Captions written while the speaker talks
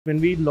When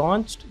we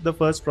launched the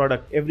first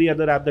product, every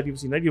other app that you've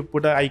seen, right? You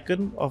put an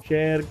icon of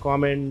share,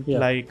 comment,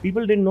 like.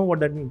 People didn't know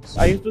what that means.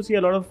 I used to see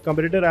a lot of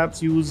competitor apps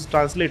use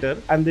translator,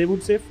 and they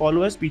would say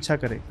follow us, picha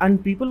kare,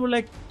 and people were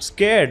like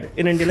scared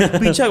in India, like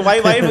picha.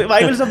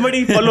 Why will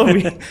somebody follow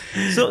me?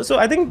 So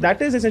I think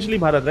that is essentially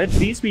Bharat, right?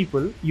 These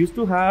people used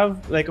to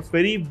have like a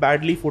very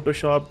badly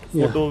photoshopped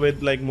photo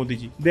with like Modi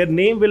ji. Their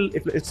name will,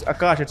 if it's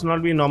Akash, it's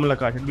not be normal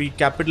Akash. It'll be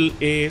capital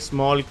A,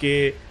 small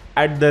k, @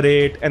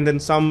 and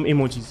then some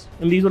emojis.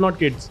 And these were not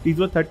kids. These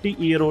were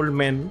 30-year-old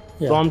men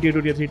from tier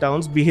 2, tier 3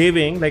 towns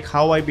behaving like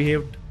how I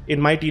behaved in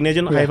my teenage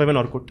and high five and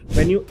Orkut.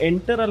 When you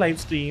enter a live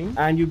stream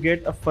and you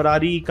get a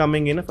Ferrari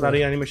coming in, a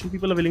Ferrari animation,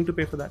 people are willing to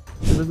pay for that.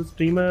 So there's a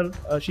streamer,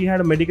 she had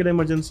a medical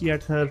emergency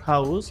at her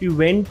house. She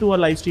went to a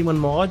live stream on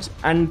Moj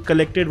and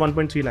collected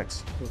 1.3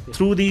 lakhs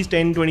through these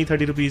 10, 20,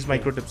 30 rupees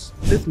micro tips.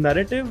 This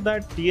narrative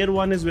that tier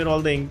 1 is where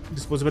all the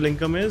disposable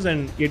income is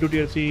and tier 2,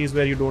 tier 3 is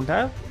where you don't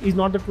have is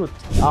not the truth.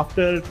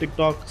 After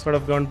TikTok sort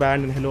of got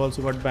banned and Hello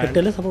also got banned. But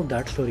tell us about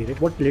that story,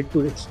 right? What led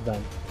to its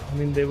ban? I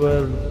mean, they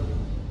were...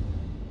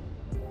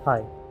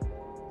 Hi.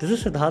 This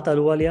is Siddharth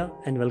Aluwalia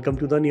and welcome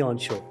to The Neon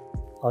Show.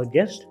 Our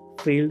guest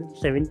failed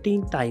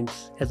 17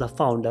 times as a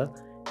founder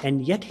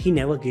and yet he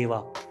never gave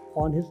up.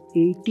 On his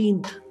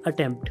 18th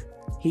attempt,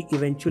 he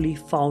eventually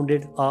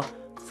founded a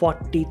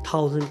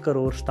 40,000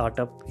 crore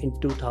startup in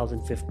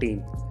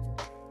 2015.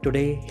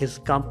 Today, his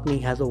company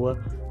has over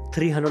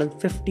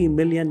 350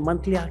 million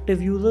monthly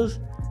active users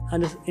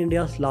and is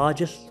India's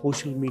largest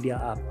social media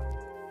app.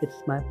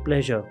 It's my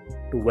pleasure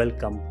to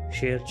welcome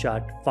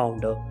ShareChat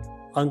founder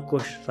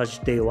Ankush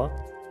Sachdeva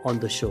on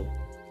the show.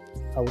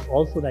 I would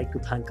also like to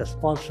thank our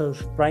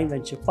sponsors, Prime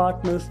Venture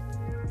Partners,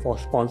 for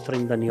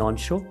sponsoring the Neon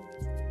Show.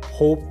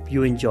 Hope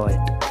you enjoy it.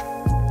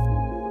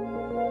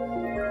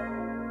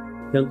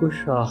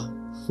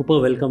 Ankush,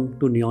 super welcome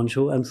to Neon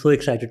Show. I'm so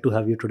excited to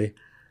have you today.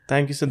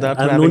 Thank you, Siddharth,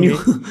 for having me.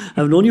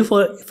 I've known you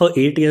for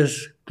 8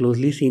 years,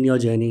 closely seen your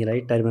journey,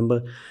 right? I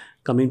remember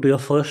coming to your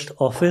first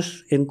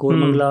office in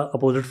Koramangala,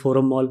 opposite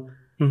Forum Mall.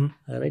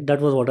 Right?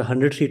 That was what, a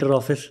 100-seater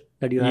office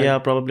that you had? Yeah,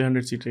 probably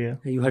 100-seater, yeah.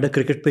 You had a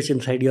cricket pitch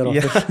inside your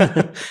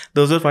office.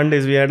 Those were fun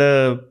days. We had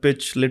a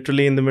pitch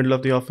literally in the middle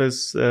of the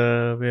office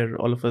where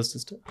all of us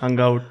just hung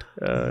out.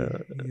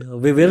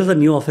 Where is the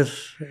new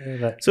office?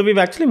 So we've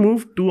actually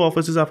moved 2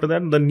 offices after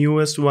that. The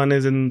newest one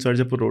is in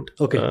Sarjapur Road.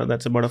 Okay.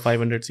 That's about a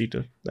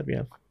 500-seater that we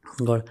have.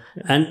 Got it.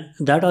 Yeah. And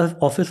that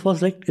office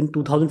was like in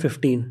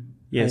 2015,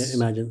 yes. I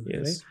imagine.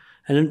 Yes. Right?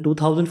 And in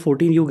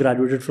 2014, you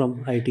graduated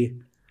from IT.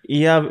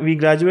 Yeah, we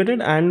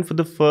graduated, and for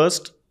the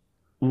first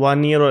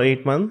 1 year or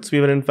 8 months, we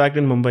were in fact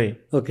in Mumbai.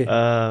 Okay.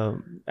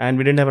 And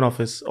we didn't have an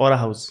office or a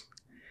house.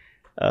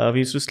 We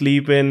used to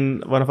sleep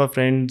in one of our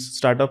friends'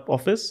 startup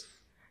office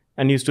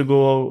and used to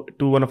go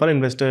to one of our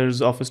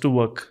investors' office to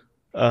work.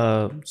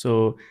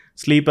 So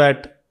sleep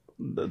at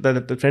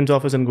the friend's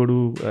office and go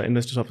to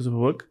investor's office for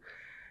work.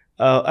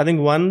 I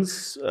think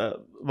once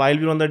while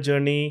we were on that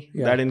journey,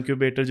 that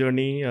incubator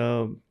journey,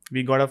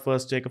 we got our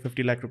first check of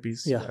 50 lakh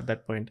rupees at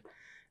that point.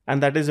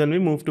 And that is when we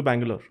moved to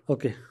Bangalore.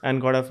 Okay. And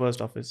got our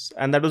first office.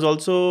 And that was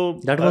also...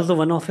 That was the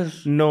one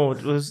office? No,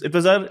 it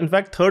was our, in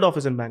fact, third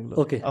office in Bangalore.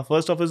 Okay. Our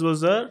first office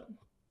was a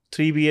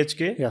 3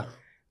 BHK. Yeah.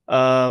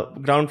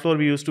 Ground floor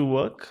we used to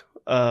work.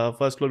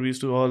 First floor we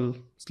used to all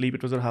sleep.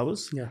 It was our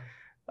house. Yeah.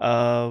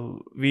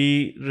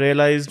 We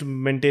realized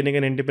maintaining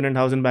an independent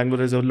house in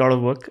Bangalore is a lot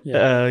of work.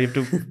 Yeah. You have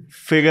to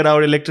figure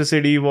out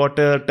electricity,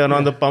 water, turn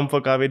on the pump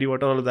for Kaveri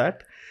water, all of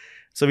that.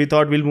 So we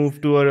thought we'll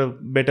move to a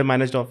better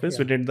managed office.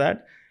 We did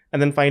that.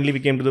 And then finally we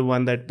came to the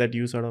one that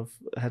you sort of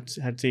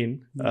had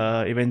seen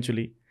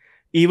eventually.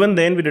 Even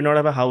then we did not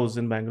have a house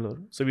in Bangalore.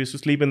 So we used to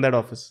sleep in that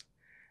office.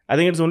 I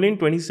think it's only in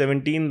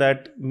 2017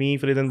 that me,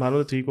 Farid and Bhanu,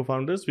 the 3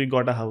 co-founders, we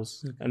got a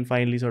house and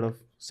finally sort of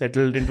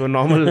settled into a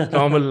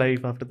normal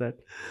life after that.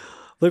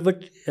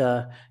 But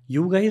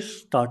you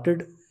guys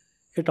started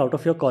it out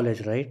of your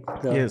college, right?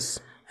 Yes.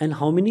 And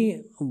how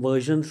many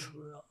versions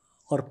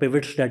or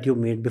pivots that you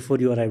made before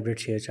you arrived at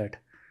ShareChat?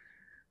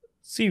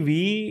 See,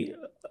 we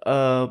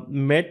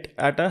met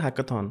at a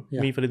hackathon.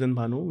 Me, Farid and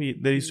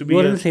Bhanu. There used to be. You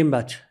were in the same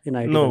batch in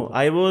IT? No,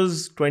 I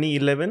was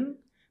 2011.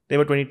 They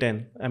were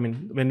 2010. I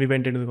mean, when we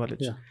went into the college.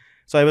 Yeah.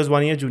 So I was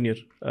 1 year junior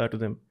to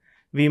them.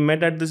 We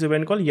met at this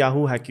event called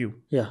Yahoo Hack You.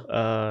 Yeah.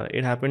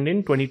 It happened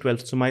in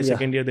 2012. So my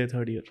second year, their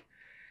third year.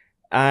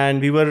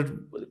 And we were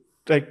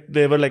like,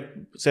 there were like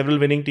several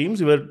winning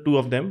teams. We were 2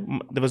 of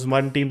them. There was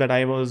one team that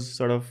I was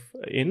sort of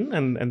in,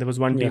 and there was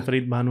one team,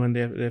 Farid, Bhanu, and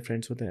their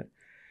friends were there.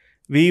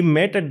 We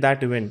met at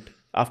that event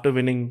after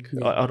winning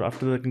or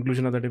after the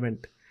conclusion of that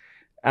event.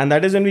 And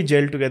that is when we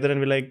gelled together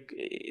and we're like,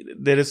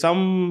 there is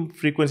some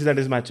frequency that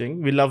is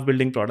matching. We love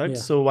building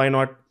products. So why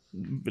not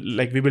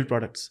like we build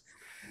products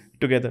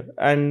together?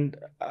 And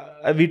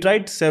we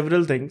tried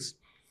several things.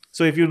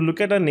 So if you look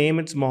at our name,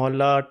 it's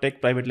Mohalla Tech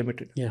Private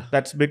Limited. Yeah.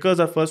 That's because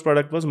our first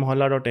product was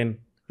Mohalla.in.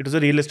 It was a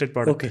real estate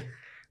product. Okay.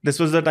 This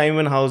was the time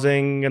when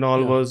housing and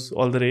all was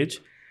all the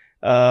rage.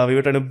 We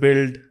were trying to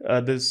build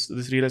this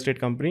real estate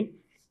company.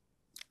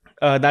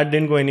 That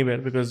didn't go anywhere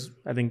because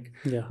I think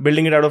Yeah.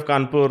 building it out of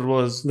Kanpur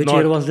was Which not...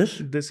 year was this?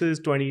 This is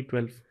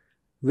 2012,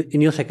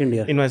 In your second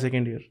year? in my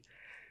second year.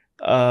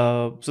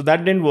 So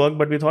that didn't work,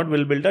 but we thought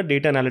we'll build a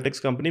data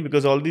analytics company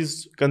because all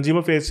these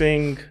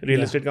consumer-facing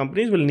real estate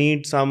companies will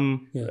need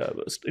some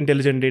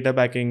intelligent data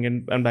backing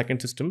and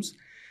backend systems.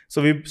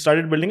 So we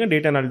started building a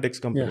data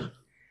analytics company. Yeah.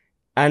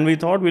 And we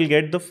thought we'll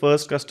get the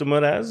first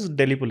customer as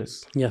Delhi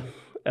Police. Yeah.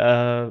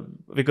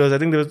 Because I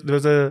think there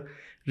was a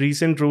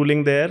recent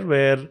ruling there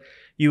where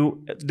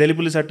Delhi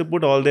Police had to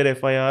put all their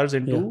FIRs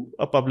into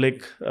a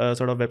public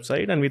sort of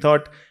website, and we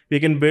thought we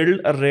can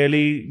build a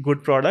really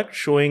good product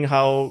showing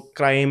how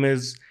crime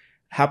is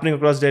happening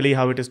across Delhi,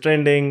 how it is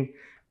trending,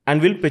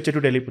 and we'll pitch it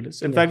to Delhi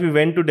Police. In fact, we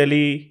went to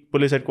Delhi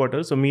Police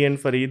headquarters. So me and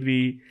Fareed,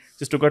 we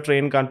just took a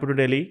train Kanpur to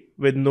Delhi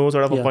with no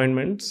sort of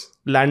appointments,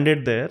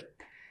 landed there,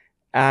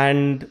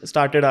 and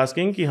started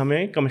asking कि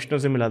हमें commissioner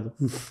से मिला दो.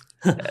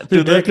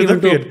 to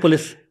the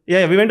police.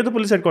 Yeah, we went to the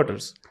police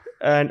headquarters.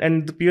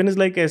 And the peon is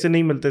like, ऐसे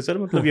नहीं मिलते sir,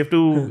 मतलब you have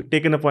to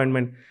take an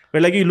appointment. We're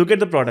like, you look at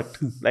the product.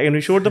 Like, and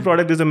we showed the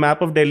product. There's a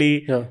map of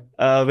Delhi.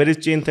 Where is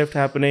chain theft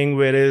happening?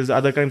 Where is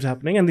other crimes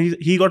happening? And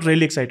he got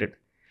really excited.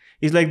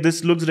 He's like,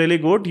 this looks really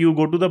good. You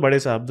go to the Bade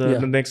Saab,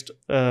 the next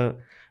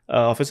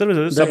officer, which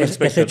is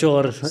sub-inspector. SHO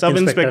or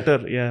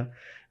sub-inspector, yeah.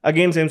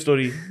 Again, same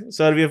story.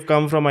 Sir, we have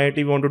come from IIT.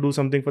 We want to do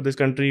something for this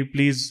country.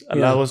 Please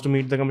allow us to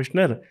meet the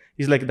commissioner.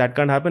 He's like, that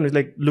can't happen. He's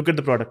like, look at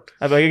the product.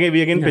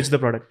 We again pitch the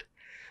product.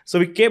 So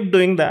we kept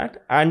doing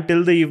that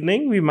until the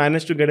evening. We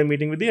managed to get a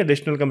meeting with the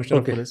additional commissioner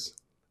of police.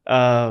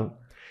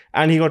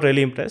 And he got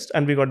really impressed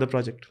and we got the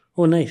project.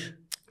 Oh, nice.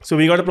 So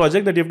we got a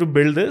project that you have to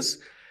build this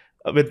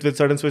with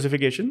certain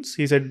specifications.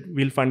 He said,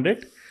 we'll fund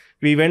it.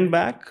 We went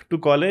back to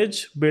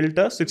college, built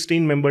a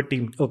 16-member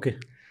team. Okay.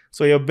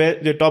 So your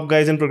top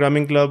guys in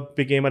programming club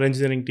became our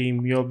engineering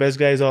team. Your best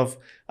guys of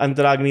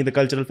Antaragni, the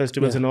cultural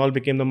festivals and all,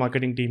 became the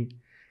marketing team.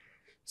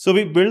 So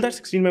we built that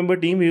 16-member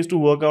team. We used to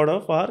work out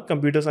of our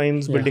computer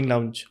science building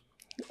lounge.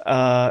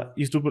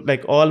 Used to put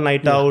like all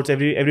night outs,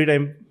 every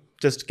time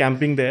just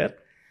camping there.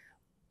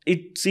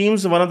 It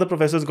seems one of the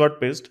professors got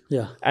pissed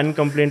and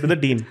complained to the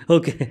dean.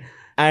 Okay.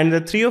 And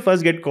the three of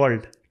us get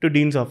called to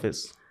dean's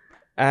office.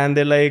 And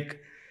they're like,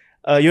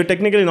 you're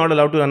technically not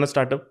allowed to run a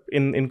startup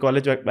in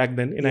college back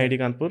then in IIT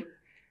Kanpur.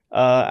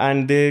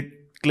 And they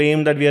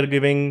claimed that we are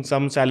giving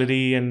some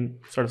salary and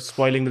sort of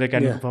spoiling the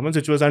academic performance,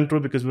 which was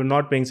untrue because we're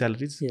not paying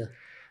salaries. Yeah.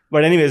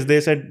 But anyways, they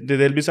said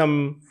there'll be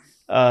some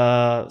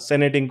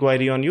Senate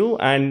inquiry on you,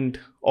 and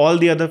all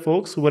the other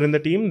folks who were in the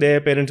team, their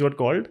parents got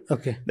called.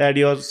 Okay. That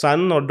your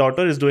son or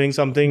daughter is doing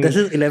something. This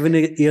is 11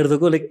 years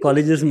ago, like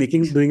college is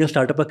doing a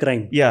startup a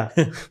crime. Yeah.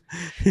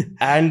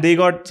 And they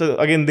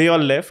all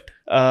left.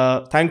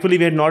 Thankfully,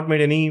 we had not made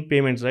any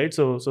payments, right?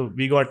 So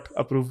we got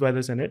approved by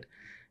the Senate.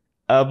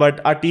 But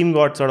our team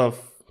got sort of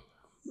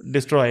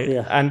destroyed.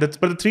 Yeah.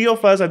 But the three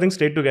of us, I think,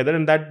 stayed together,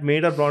 and that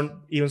made our bond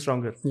even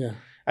stronger. Yeah.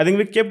 I think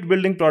we kept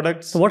building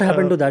products. So what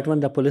happened to that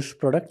one, the police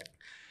product?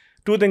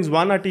 Two things.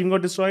 One, our team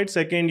got destroyed.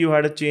 Second, you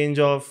had a change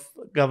of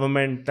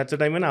government. That's the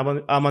time when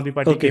Aam Aadmi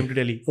Party came to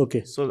Delhi.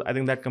 Okay. So I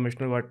think that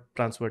commissioner got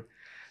transferred.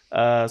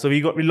 So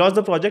we lost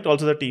the project,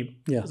 also the team.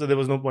 Yeah. So there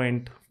was no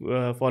point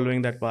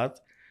following that path.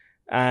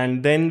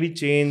 And then we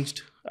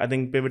changed, I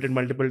think pivoted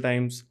multiple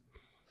times.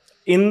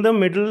 In the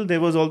middle,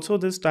 there was also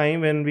this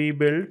time when we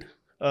built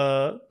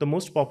the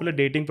most popular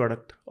dating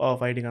product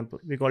of IIT Kanpur.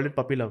 We called it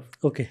Puppy Love.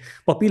 Okay.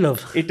 Puppy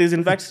Love. It is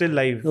in fact still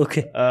live.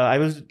 Okay.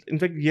 In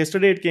fact,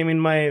 yesterday it came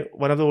in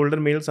one of the older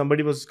mails.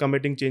 Somebody was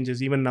committing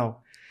changes even now.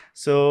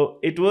 So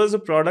it was a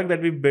product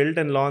that we built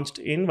and launched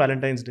in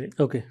Valentine's Day.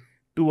 Okay.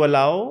 To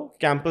allow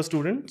campus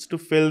students to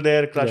fill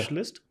their crush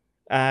list.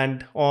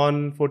 And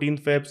on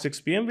 14th Feb,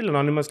 6 p.m., we'll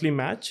anonymously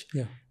match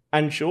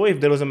and show if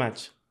there was a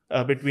match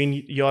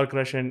between your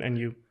crush and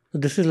you. So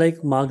this is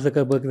like Mark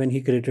Zuckerberg when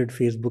he created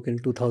Facebook in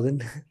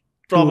 2000.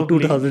 Probably.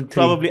 2003.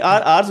 Probably.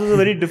 Ours was a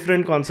very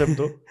different concept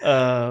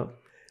though.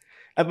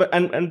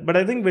 But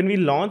I think when we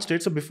launched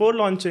it, so before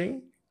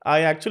launching,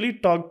 I actually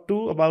talked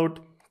to about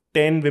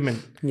 10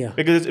 women. Yeah.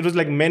 Because it was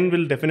like men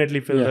will definitely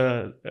fill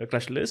the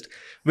crush list.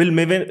 Will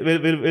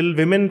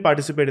women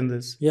participate in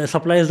this? Yeah,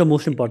 supply is the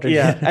most important.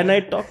 Yeah. And I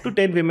talked to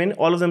 10 women.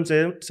 All of them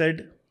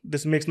said,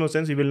 this makes no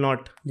sense. We will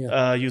not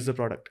use the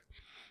product.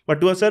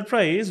 But to our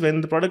surprise,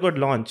 when the product got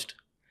launched,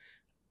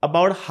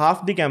 about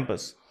half the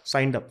campus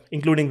signed up,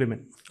 including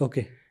women.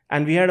 Okay.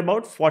 And we had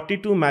about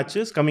 42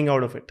 matches coming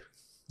out of it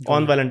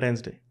on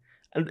Valentine's Day.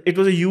 And it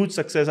was a huge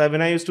success.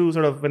 When I used to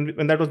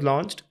when that was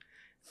launched,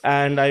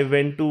 and I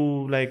went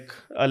to like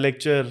a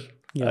lecture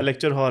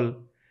hall,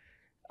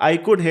 I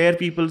could hear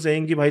people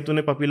saying ki bhai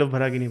tune puppy love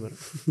bhara ki nahi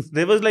bhara.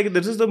 There was like,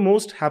 this is the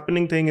most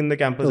happening thing in the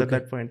campus at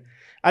that point.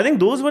 I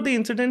think those were the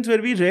incidents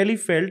where we really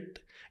felt,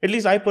 at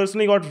least I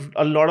personally got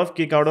a lot of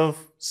kick out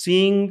of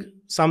seeing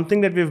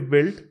something that we've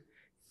built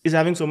is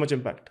having so much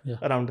impact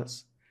around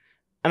us.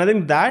 And I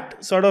think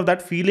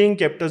that feeling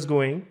kept us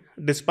going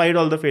despite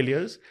all the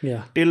failures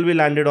till we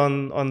landed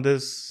on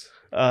this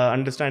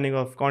understanding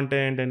of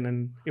content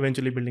and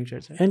eventually building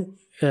ShareChat.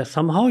 And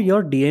somehow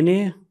your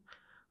DNA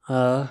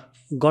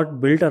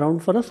got built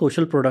around for a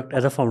social product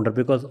as a founder,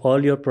 because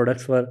all your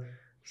products were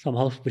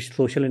somehow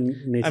social in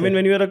nature. I mean,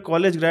 when you are a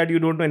college grad, you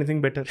don't know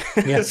anything better.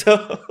 Yeah.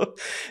 So,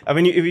 I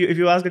mean, if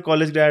you ask a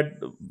college grad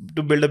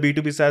to build a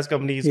B2B SaaS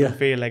company, he's going to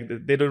fail. Like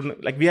they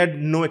don't, like we had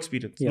no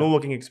experience, no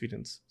working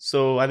experience.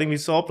 So I think we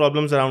saw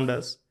problems around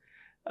us,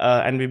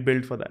 and we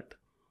built for that.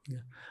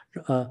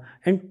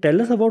 And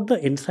tell us about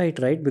the insight,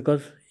 right?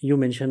 Because you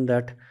mentioned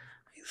that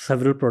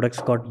several products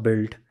got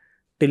built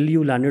till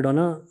you landed on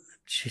a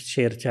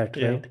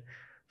ShareChat, right?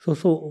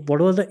 So what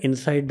was the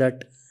insight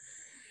that?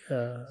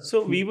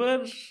 So we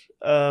were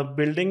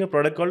building a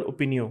product called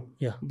Opinio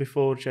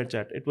before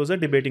ShareChat. It was a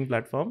debating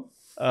platform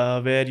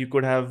where you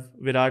could have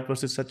Virat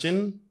versus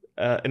Sachin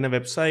in a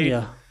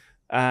website,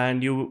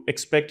 and you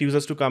expect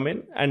users to come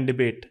in and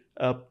debate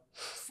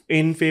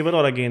in favor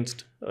or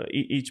against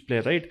each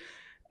player, right?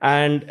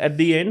 And at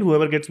the end,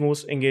 whoever gets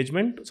most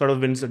engagement sort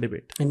of wins the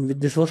debate. And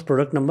this was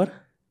product number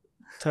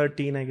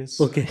 13, I guess.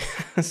 Okay.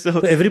 So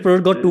every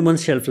product got 2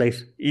 months shelf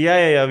life.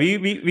 Yeah.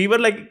 We were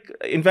like,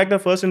 in fact, our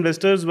first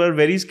investors were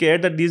very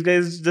scared that these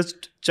guys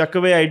just chuck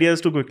away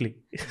ideas too quickly.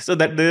 So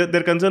that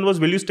their concern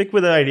was, will you stick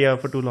with the idea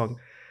for too long?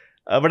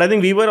 But I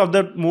think we were of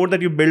the mode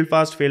that you build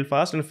fast, fail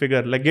fast, and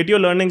figure, like, get your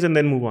learnings and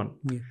then move on.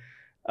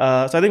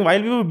 So I think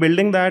while we were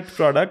building that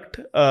product,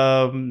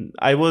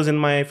 I was in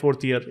my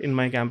 4th year in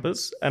my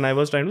campus, and I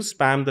was trying to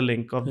spam the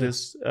link of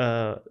this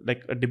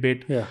like a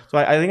debate. So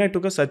I think I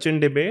took a Sachin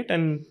debate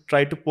and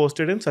tried to post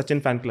it in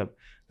Sachin fan club.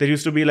 There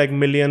used to be like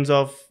millions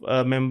of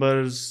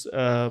members,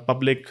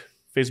 public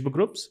Facebook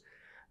groups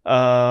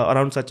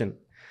around Sachin.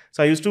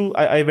 So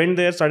I went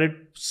there,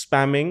 started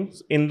spamming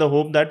in the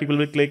hope that people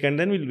will click and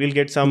then we'll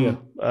get some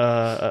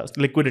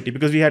liquidity,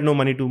 because we had no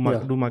money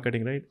to do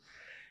marketing, right?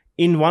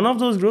 In one of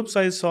those groups,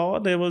 I saw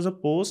there was a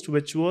post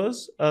which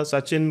was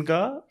Sachin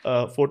ka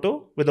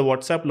photo with a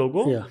WhatsApp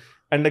logo,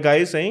 and the guy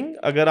is saying,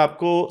 "Agar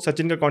aapko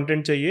Sachin ka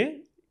content chahiye,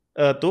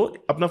 to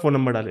apna phone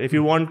number dale. If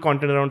you want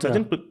content around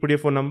Sachin, put your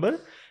phone number,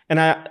 and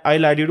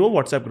I'll add you to a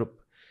WhatsApp group."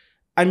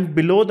 And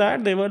below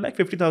that, there were like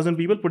 50,000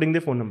 people putting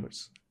their phone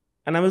numbers,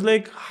 and I was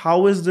like,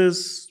 "How is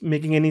this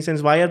making any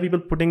sense? Why are people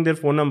putting their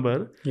phone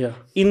number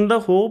in the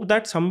hope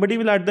that somebody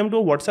will add them to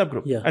a WhatsApp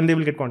group and they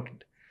will get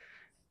content?"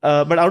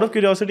 But out of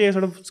curiosity, I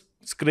sort of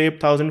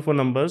scraped 1,000 phone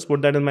numbers,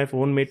 put that in my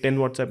phone, made 10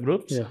 WhatsApp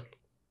groups,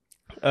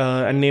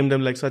 and named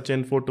them like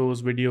Sachin,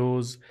 photos,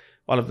 videos,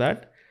 all of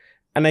that.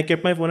 And I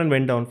kept my phone and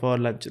went down for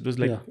lunch. It was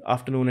like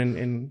afternoon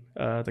in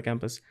the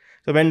campus.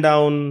 So I went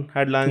down,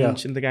 had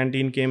lunch in the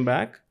canteen, came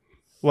back.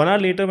 1 hour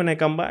later, when I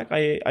come back,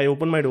 I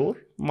open my door.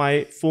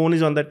 My phone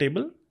is on that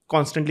table,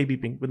 constantly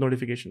beeping with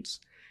notifications.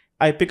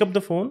 I pick up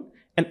the phone,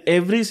 and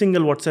every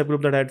single WhatsApp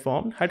group that I had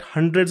formed had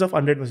hundreds of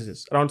unread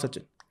messages around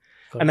Sachin.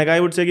 And a guy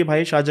would say,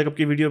 "Bhai, Shah Jacob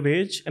ki video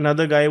bhej."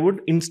 Another guy would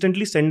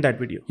instantly send that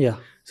video.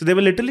 So they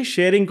were literally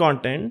sharing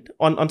content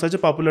on such a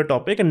popular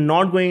topic and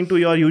not going to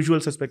your usual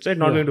suspects, right?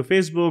 Not going to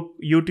Facebook,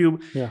 YouTube.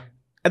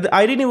 And the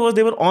irony was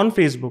they were on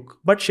Facebook,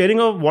 but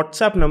sharing a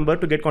WhatsApp number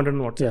to get content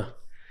on WhatsApp.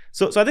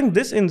 So I think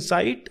this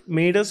insight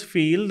made us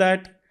feel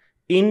that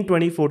in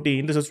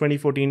 2014, this was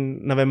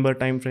 2014 November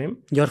timeframe.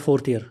 Your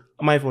 4th year.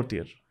 My 4th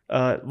year.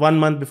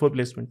 1 month before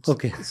placements.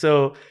 Okay.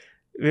 So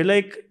we're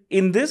like,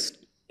 in this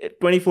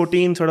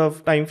 2014 sort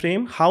of time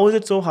frame, how is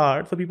it so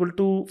hard for people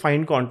to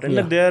find content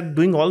that they are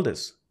doing all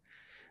this?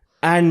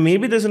 And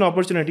maybe there's an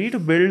opportunity to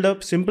build a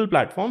simple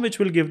platform which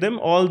will give them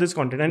all this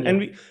content.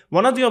 And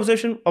one of the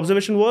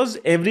observation was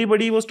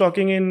everybody was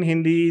talking in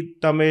Hindi,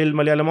 Tamil,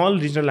 Malayalam, all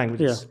regional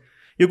languages.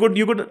 You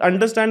could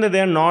understand that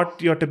they are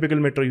not your typical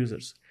metro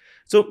users.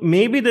 So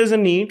maybe there's a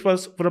need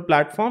for a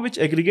platform which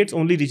aggregates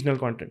only regional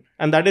content.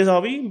 And that is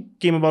how we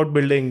came about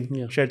building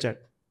ShareChat.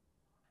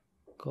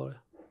 Got it.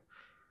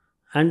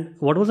 And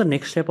what was the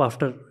next step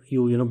after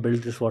you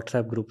built this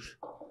WhatsApp groups?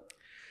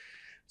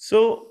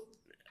 So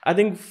I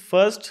think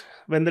first,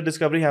 when the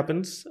discovery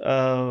happens,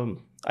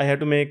 I had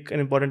to make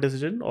an important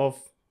decision of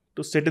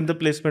to sit in the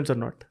placements or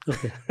not.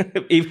 Okay.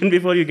 Even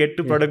before you get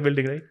to product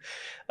building, right?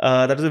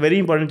 That was a very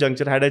important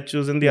juncture. Had I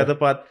chosen the other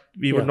path,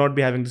 we would not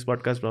be having this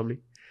podcast probably.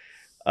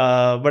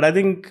 But I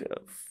think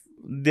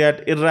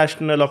that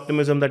irrational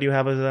optimism that you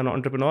have as an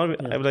entrepreneur,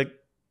 I was like,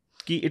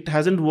 it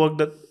hasn't worked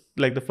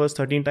like the first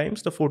 13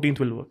 times, the 14th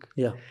will work.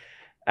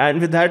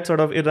 And with that sort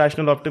of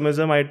irrational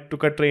optimism, I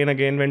took a train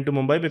again, went to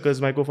Mumbai, because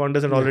my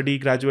co-founders had already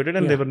graduated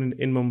and they were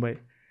in Mumbai.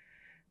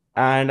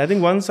 And I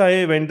think once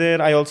I went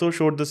there, I also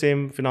showed the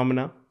same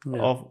phenomena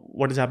of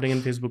what is happening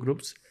in Facebook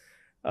groups.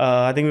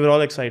 I think we were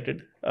all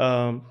excited.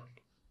 And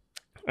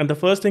the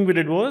first thing we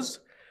did was,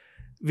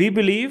 we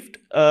believed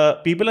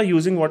people are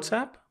using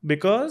WhatsApp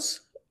because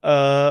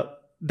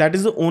that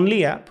is the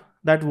only app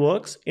that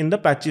works in the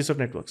patchiest of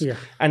networks.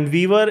 And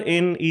we were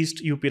in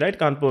East UP, right?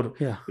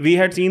 Kanpur. We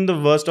had seen the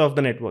worst of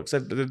the networks.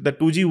 The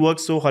 2G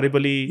works so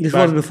horribly. This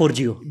was before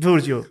Jio. Before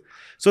Jio.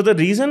 So the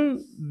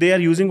reason they are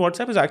using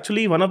WhatsApp is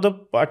actually one of the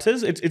parts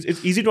is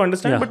it's easy to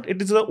understand, but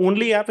it is the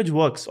only app which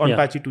works on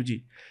patchy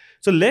 2G.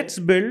 So let's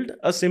build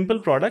a simple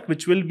product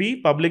which will be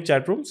public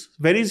chat rooms,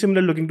 very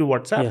similar looking to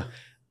WhatsApp,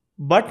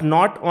 but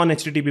not on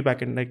HTTP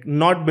backend, like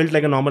not built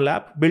like a normal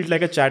app, built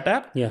like a chat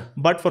app,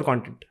 but for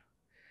content.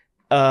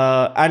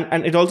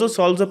 And it also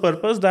solves the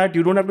purpose that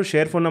you don't have to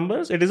share phone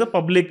numbers. It is a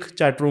public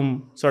chat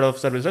room sort of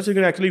service, right? So you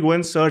can actually go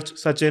and search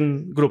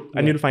Sachin group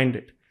and you'll find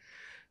it.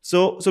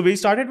 So we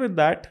started with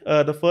that.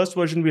 The first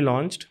version we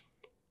launched.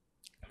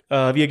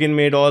 We again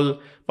made all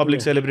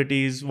public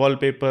celebrities,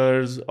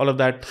 wallpapers, all of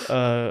that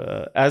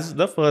as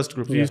the first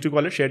group. We used to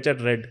call it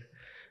ShareChat Red.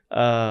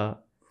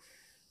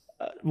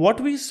 What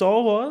we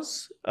saw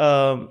was,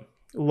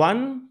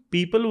 one,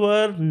 people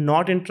were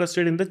not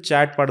interested in the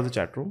chat part of the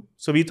chat room.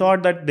 So we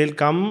thought that they'll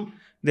come,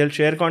 they'll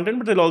share content,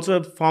 but they'll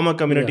also form a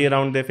community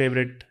around their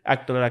favorite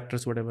actor or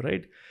actress, whatever,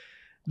 right?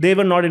 They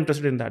were not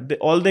interested in that.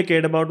 All they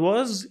cared about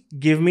was,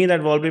 give me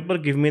that wallpaper,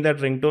 give me that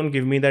ringtone,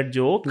 give me that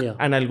joke,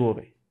 and I'll go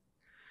away.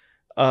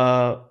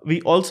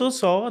 We also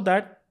saw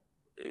that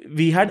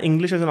we had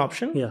English as an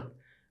option,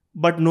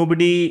 but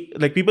nobody,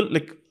 like people,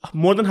 like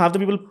more than half the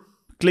people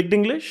clicked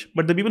English,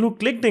 but the people who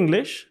clicked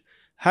English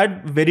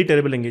had very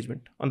terrible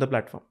engagement on the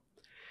platform.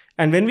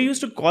 And when we used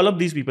to call up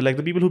these people, like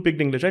the people who picked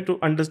English, right, to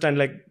understand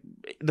like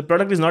the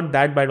product is not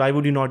that bad, why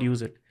would you not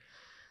use it?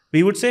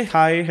 We would say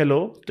hi,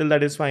 hello, till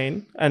that is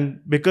fine.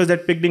 And because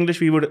that picked English,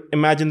 we would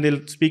imagine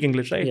they'll speak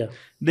English, right?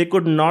 They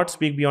could not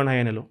speak beyond hi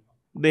and hello.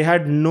 They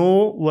had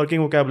no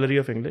working vocabulary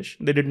of English.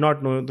 They did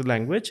not know the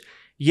language.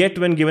 Yet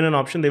when given an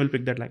option, they will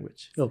pick that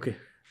language. Okay.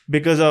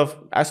 Because of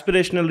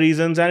aspirational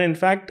reasons. And in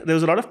fact, there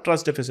was a lot of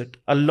trust deficit.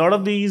 A lot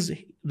of these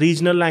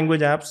regional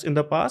language apps in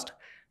the past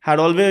had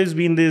always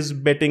been these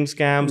betting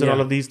scams and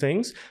all of these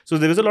things. So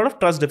there was a lot of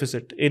trust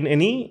deficit in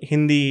any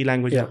Hindi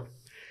language app.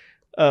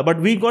 But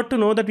we got to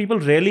know that people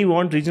rarely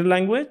want regional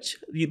language,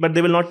 but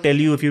they will not tell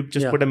you if you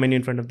just put a menu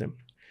in front of them.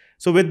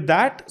 So with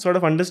that sort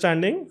of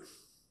understanding,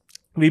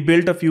 we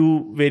built a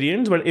few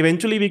variants, but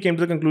eventually we came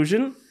to the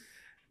conclusion,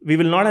 we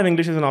will not have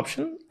English as an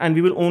option and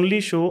we will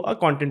only show a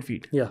content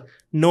feed.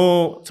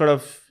 No sort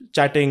of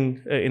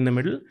chatting in the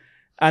middle.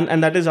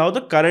 And that is how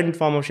the current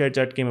form of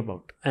ShareChat came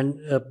about. And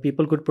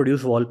people could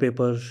produce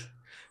wallpapers.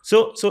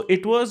 So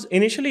it was,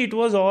 initially it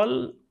was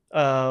all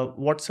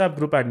WhatsApp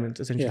group admins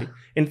essentially.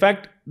 In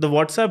fact, the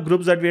WhatsApp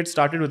groups that we had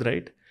started with,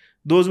 right,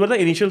 those were the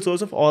initial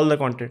source of all the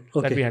content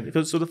that we had.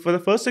 So for the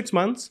first 6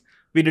 months,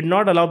 we did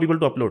not allow people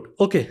to upload.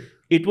 Okay.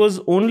 It was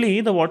only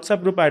the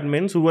WhatsApp group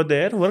admins who were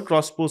there who were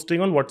cross-posting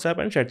on WhatsApp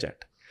and ShareChat.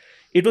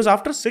 It was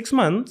after 6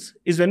 months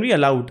is when we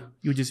allowed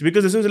UGC,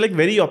 because this was like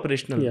very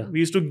operational. We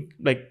used to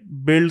like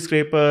build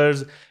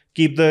scrapers,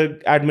 keep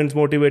the admins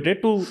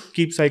motivated to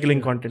keep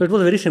cycling content. So it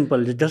was very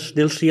simple. Just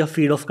they'll see a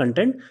feed of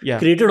content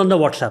created on the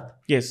WhatsApp.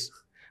 Yes.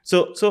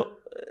 So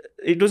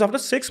it was after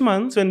 6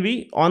 months when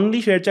we on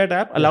the ShareChat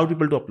app allowed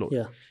people to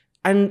upload.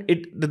 And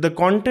the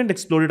content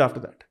exploded after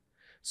that.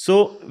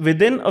 So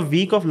within a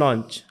week of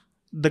launch,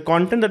 the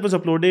content that was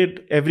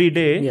uploaded every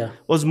day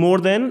was more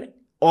than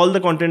all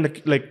the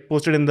content like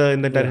posted in the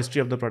entire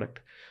history of the product.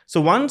 So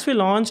once we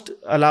launched,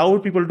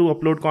 allowed people to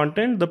upload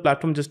content, the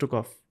platform just took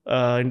off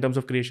in terms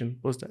of creation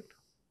post that.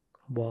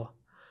 Wow.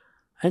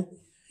 And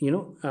you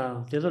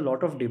know, there's a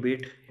lot of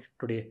debate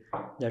today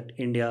that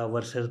India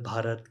versus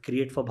Bharat,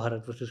 create for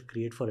Bharat versus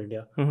create for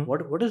India.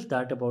 What is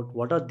that about?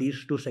 What are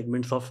these two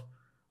segments of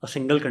a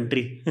single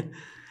country?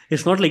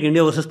 It's not like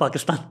India versus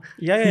Pakistan.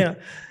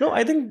 No,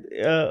 I think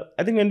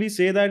when we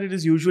say that, it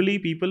is usually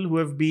people who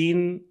have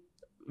been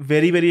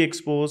very, very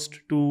exposed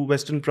to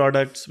Western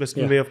products,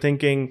 Western way of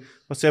thinking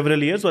for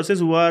several years versus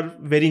who are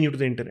very new to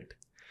the internet.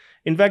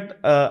 In fact,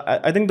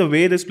 I think the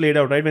way this played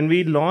out, right? When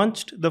we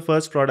launched the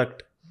first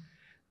product,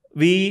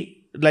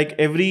 we, like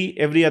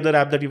every other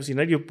app that you've seen,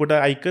 right? You put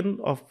an icon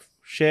of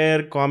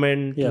share,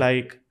 comment,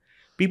 like.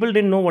 People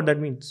didn't know what that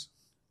means.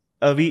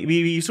 We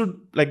used to,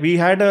 like, we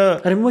had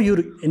a... I remember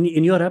you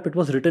in your app, it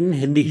was written in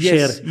Hindi,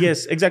 share.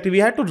 Yes, exactly. We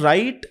had to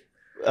write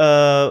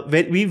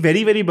very,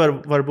 very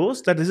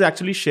verbose that this is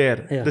actually share.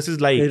 This is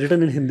like...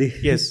 Written in Hindi.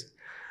 Yes.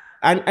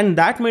 And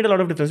that made a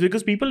lot of difference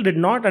because people did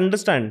not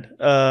understand.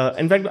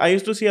 In fact, I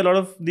used to see a lot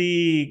of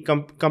the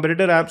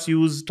competitor apps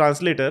use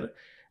translator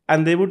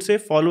and they would say,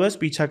 follow us,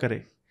 picha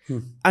kare.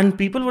 And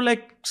people were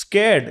like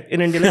scared in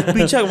India, like,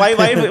 picha,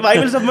 why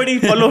will somebody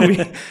follow me?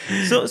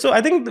 So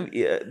I think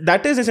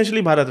that is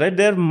essentially Bharat, right?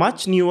 They're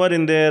much newer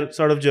in their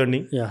sort of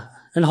journey.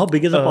 And how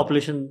big is the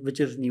population which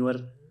is newer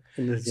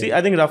in this journey? See,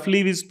 I think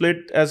roughly we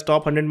split as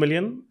top 100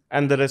 million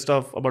and the rest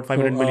of about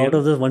 500 million. Out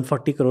of the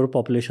 140 crore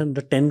population,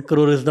 the 10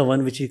 crore is the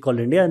one which we call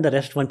India and the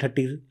rest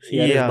 130 CR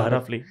is Bharat.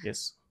 Roughly,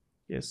 yes.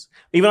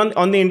 Even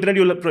on the internet,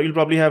 you'll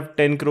probably have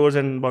 10 crores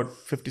and about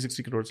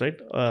 50-60 crores,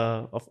 right,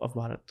 of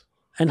Bharat.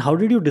 And how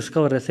did you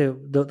discover, let's say,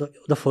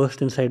 the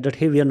first insight that,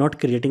 hey, we are not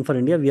creating for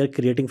India, we are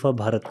creating for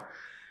Bharat?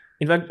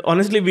 In fact,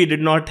 honestly, we did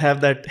not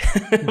have that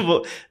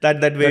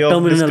that way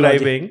of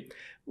describing.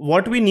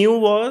 What we knew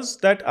was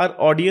that our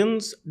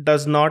audience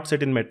does not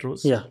sit in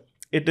metros.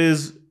 It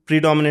is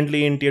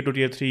predominantly in tier 2,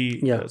 tier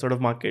 3 sort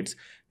of markets.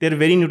 They're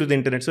very new to the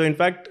internet. So in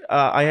fact,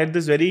 I had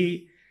this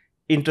very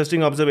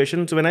interesting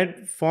observation. So when I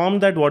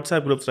formed that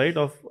WhatsApp groups, right,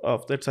 of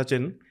that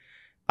Sachin,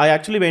 I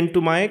actually went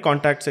to my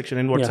contact section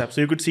in WhatsApp.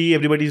 So you could see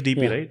everybody's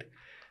DP, right?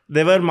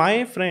 They were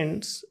my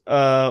friends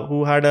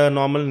who had a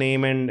normal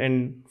name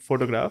and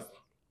photograph.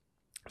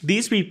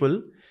 These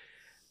people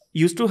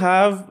used to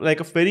have like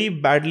a very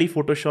badly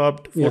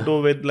photoshopped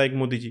photo with like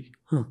Modi ji.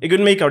 You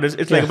can make out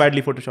it's like a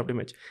badly photoshopped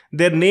image.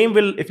 Their name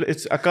will, if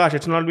it's Akash,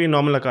 it's not be a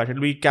normal Akash.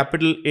 It'll be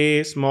capital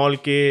A, small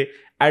k,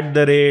 @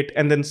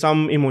 and then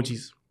some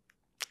emojis.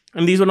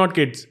 And these were not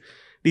kids.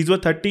 These were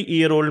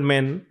 30-year-old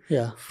men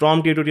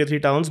from tier 2, tier 3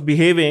 towns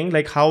behaving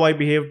like how I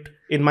behaved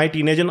in my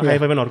teenage and high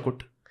five and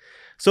Orkut.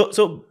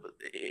 So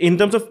in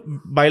terms of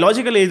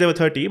biological age, they were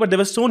 30, but they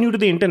were so new to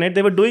the internet.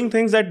 They were doing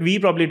things that we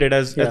probably did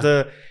as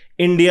a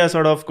India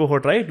sort of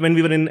cohort, right? When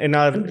we were in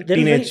our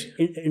teenage.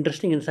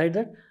 Interesting insight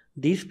that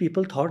these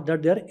people thought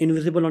that they are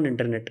invisible on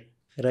internet,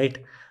 right?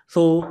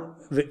 So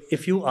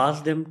if you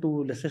ask them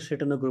to, let's say,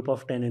 sit in a group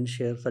of 10 and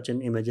share such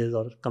an images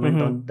or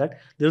comment on that,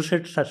 they'll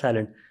sit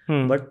silent.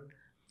 But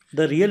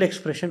the real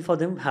expression for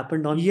them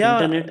happened on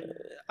internet.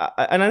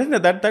 And I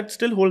think that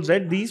still holds,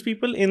 right? These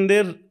people in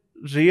their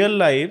real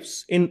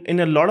lives, in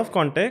a lot of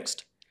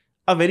context,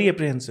 are very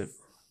apprehensive,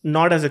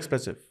 not as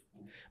expressive.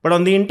 But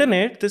on the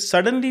internet, they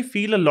suddenly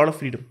feel a lot of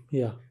freedom.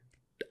 Yeah.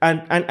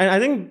 And I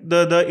think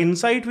the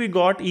insight we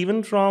got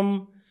even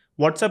from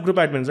WhatsApp group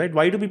admins, right?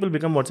 Why do people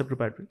become WhatsApp group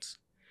admins?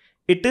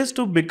 It is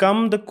to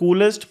become the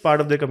coolest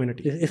part of their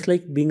community. It's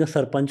like being a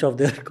sarpanch of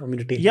their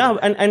community. Yeah,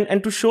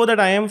 and to show that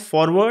I am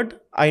forward,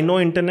 I know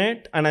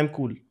internet, and I'm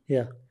cool.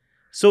 Yeah.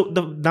 So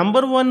the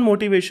number one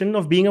motivation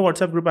of being a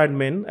WhatsApp group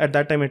admin, at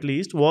that time at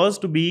least, was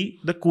to be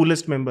the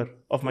coolest member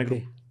of my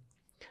group.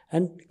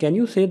 And can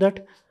you say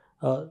that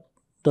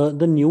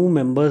the new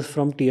members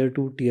from tier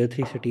 2, tier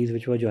 3 cities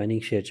which were joining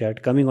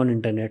ShareChat, coming on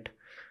internet,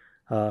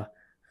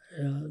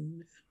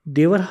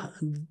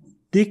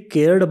 they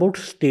cared about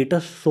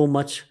status so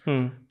much,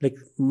 like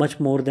much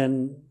more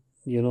than,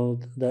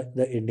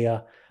 the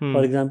India.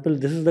 For example,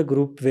 this is the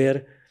group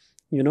where,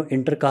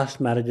 intercaste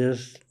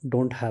marriages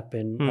don't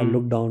happen or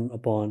looked down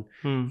upon.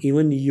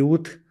 Even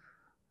youth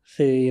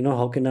say,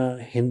 how can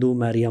a Hindu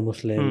marry a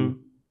Muslim,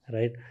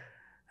 right?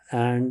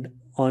 And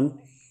on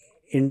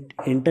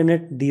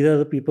internet, these are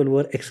the people who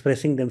are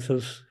expressing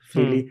themselves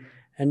freely,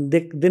 and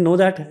they know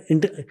that.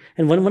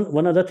 And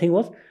one other thing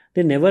was,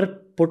 they never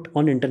put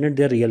on internet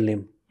their real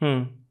name.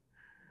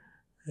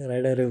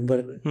 Right, I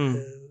remember.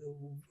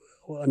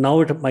 Now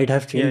it might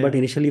have changed, but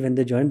initially when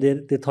they joined,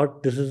 they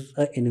thought this is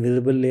an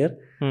invisible layer.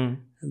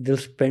 They'll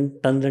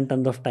spend tons and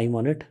tons of time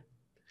on it.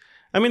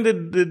 I mean, they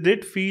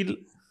did feel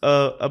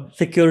a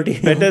security,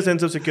 better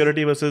sense of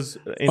security versus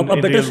a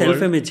better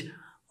self-image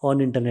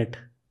on internet.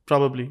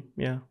 Probably,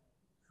 yeah.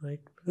 Right,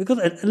 because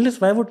unless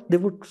they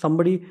would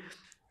somebody,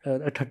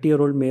 a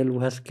 30-year-old male who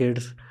has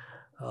kids,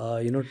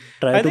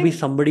 try to be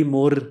somebody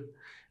more.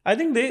 I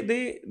think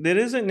there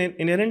is an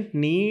inherent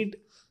need,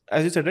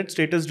 as you said, right,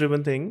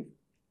 status-driven thing.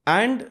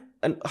 And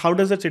how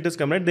does that status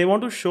come, right? They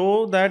want to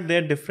show that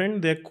they're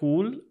different, they're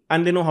cool,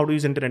 and they know how to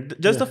use internet.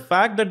 Just the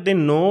fact that they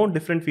know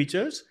different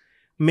features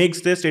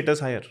makes their status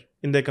higher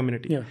in their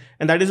community. Yeah.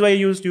 And that is why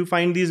you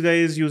find these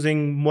guys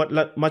using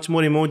much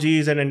more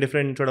emojis and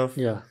different sort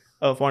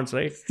of fonts,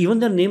 right? Even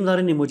their names are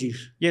in emojis.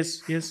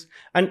 Yes.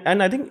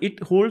 And I think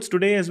it holds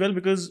today as well,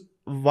 because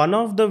one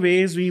of the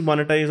ways we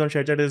monetize on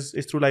ShareChat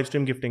is through live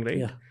stream gifting, right?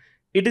 Yeah.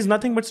 It is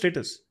nothing but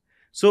status.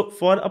 So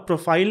for a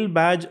profile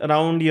badge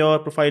around your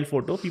profile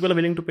photo, people are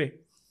willing to pay.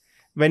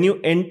 When you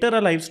enter a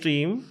live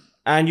stream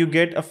and you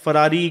get a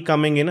Ferrari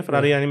coming in, a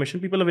Ferrari animation,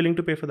 people are willing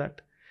to pay for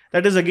that.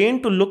 That is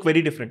again to look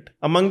very different.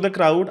 Among the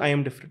crowd, I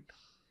am different.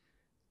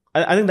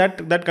 I think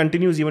that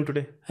continues even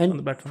today on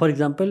the platform. For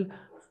example,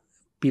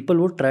 people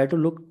would try to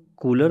look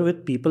cooler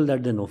with people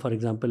that they know. For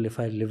example, if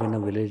I live in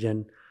a village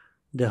and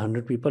there are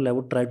 100 people, I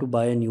would try to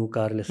buy a new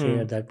car, let's say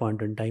at that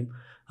point in time,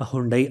 a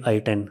Hyundai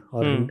i10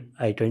 or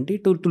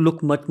i20 to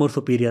look much more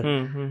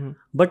superior.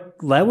 But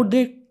why would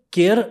they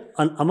care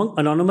among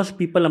anonymous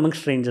people, among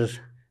strangers?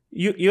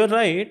 You're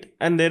right.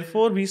 And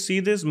therefore, we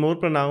see this more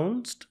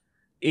pronounced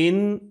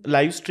in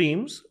live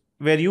streams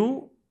where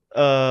you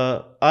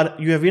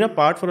have been a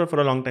part for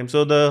a long time.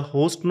 So the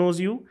host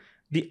knows you,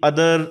 the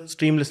other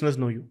stream listeners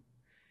know you.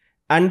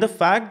 And the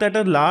fact that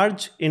a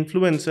large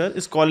influencer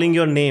is calling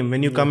your name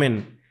when you come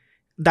in,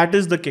 that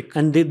is the kick.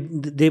 And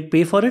they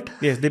pay for it?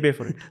 Yes, they pay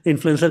for it. The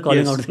influencer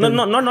calling out them.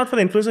 No, not for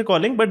the influencer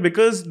calling, but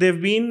because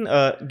they've been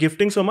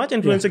gifting so much,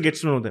 influencer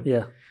gets to know them.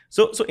 Yeah.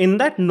 So in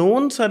that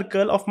known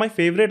circle of my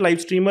favorite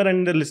live streamer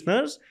and the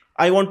listeners,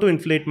 I want to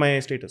inflate my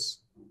status.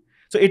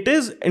 So it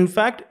is, in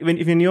fact,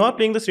 when you are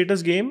playing the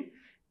status game,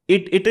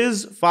 it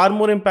is far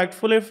more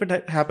impactful if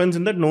it happens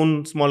in that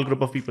known small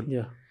group of people.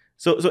 Yeah.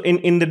 So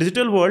in the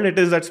digital world, it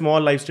is that small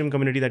live stream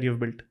community that you've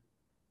built.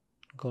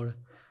 Got it.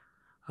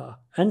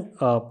 And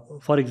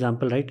for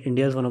example, right,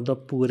 India is one of the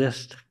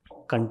poorest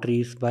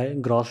countries by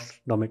gross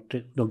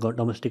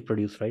domestic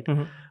produce, right?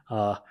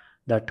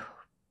 That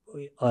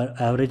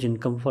average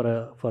income for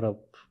a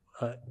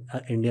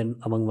Indian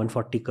among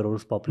 140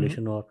 crores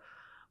population or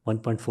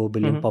 1.4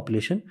 billion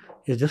population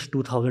is just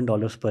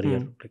 $2,000 per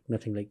year, like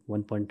nothing like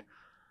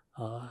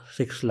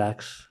 1.6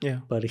 lakhs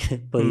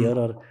per year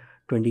or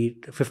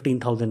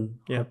 15,000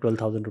 or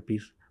 12,000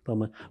 rupees per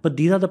month. But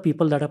these are the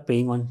people that are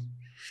paying on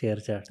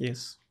ShareChat.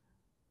 Yes.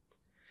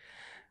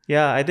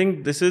 Yeah, I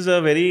think this is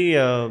a very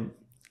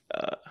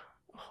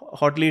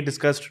hotly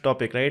discussed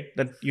topic, right?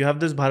 That you have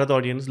this Bharat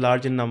audience,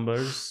 large in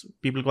numbers.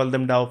 People call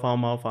them DAO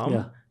farm, Mao farm.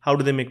 Yeah. How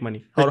do they make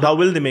money? Or how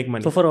will they make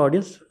money? So for our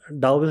audience,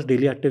 DAO is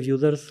daily active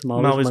users,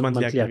 Mao is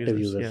monthly active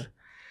users. Yeah.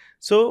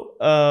 So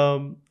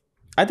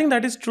I think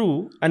that is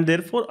true. And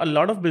therefore, a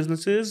lot of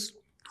businesses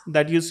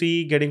that you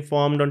see getting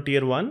formed on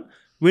tier 1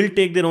 will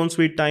take their own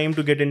sweet time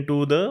to get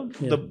into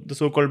the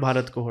so-called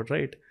Bharat cohort,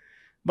 right?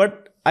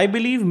 But I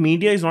believe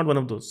media is not one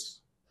of those.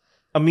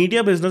 A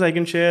media business, I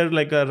can share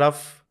like a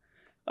rough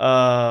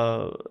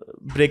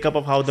breakup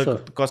of how the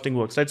costing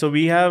works, right? So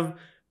we have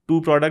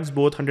 2 products,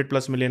 both 100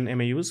 plus million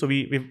MAUs. So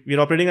we're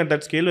operating at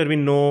that scale where we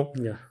know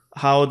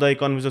how the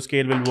economies of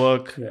scale will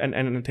work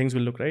and things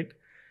will look, right?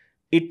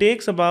 It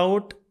takes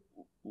about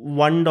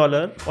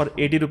 $1 or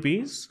 80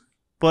 rupees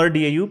per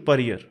DAU per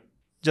year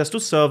just to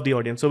serve the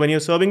audience. So when you're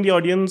serving the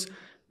audience,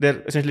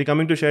 they're essentially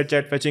coming to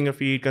ShareChat, fetching a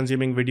feed,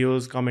 consuming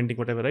videos, commenting,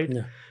 whatever, right?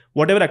 Yeah.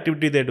 Whatever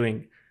activity they're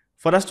doing.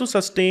 For us to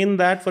sustain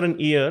that for an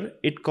year,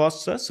 it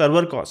costs a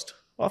server cost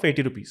of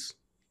 80 rupees.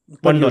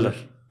 $1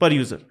 per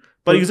user.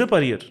 Per user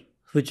per year.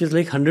 Which is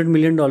like $100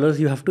 million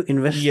you have to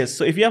invest. Yes.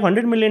 So if you have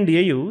 100 million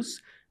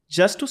DAUs,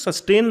 just to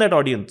sustain that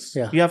audience,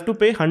 you have to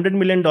pay $100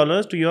 million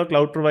to your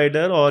cloud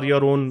provider or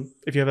your own,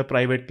 if you have a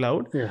private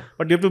cloud. Yeah.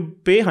 But you have to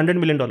pay $100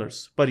 million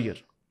per year.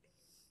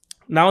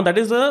 Now that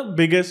is the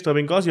biggest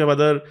serving cost. You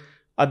have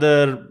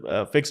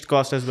other fixed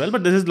cost as well.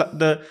 But this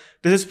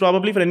is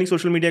probably for any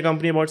social media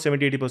company about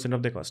 70-80%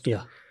 of the cost.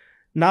 Yeah.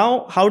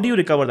 Now, how do you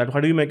recover that? How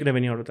do you make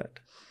revenue out of that?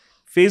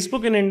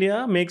 Facebook in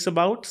India makes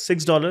about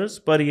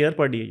 $6 per year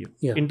per DAU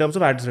in terms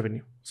of ads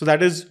revenue. So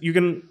that is, you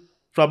can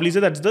probably say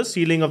that's the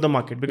ceiling of the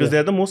market because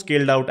they're the most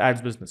scaled out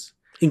ads business.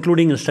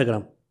 Including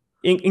Instagram.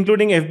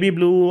 Including FB,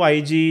 Blue,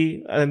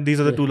 IG, and these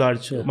are the 2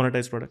 large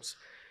monetized products.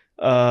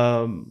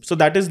 So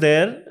that is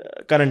their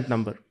current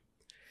number.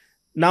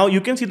 Now you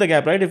can see the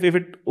gap, right? If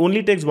it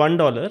only takes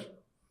 $1,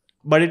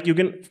 but you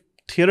can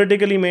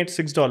theoretically make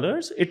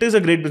 $6, it is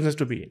a great business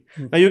to be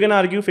in. Now you can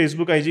argue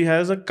Facebook, IG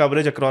has a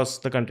coverage across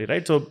the country,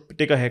 right? So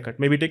take a haircut,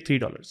 maybe take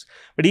 $3.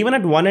 But even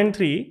at 1 and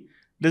 3,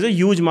 there's a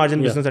huge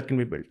margin business that can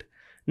be built.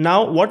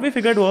 Now what we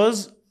figured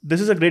was, this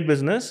is a great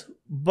business,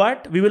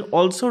 but we will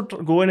also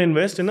go and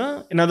invest in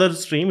another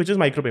stream, which is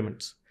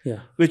micropayments.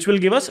 Which will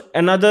give us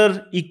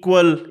another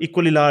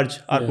equally large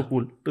ARPU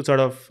pool to sort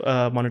of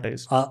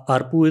monetize.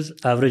 ARPU is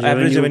average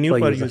revenue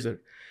per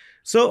user.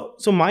 So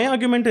my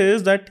argument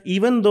is that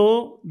even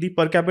though the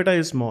per capita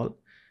is small,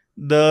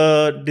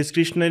 the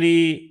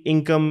discretionary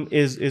income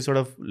is sort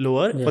of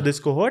lower for this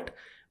cohort,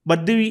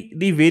 but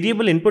the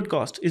variable input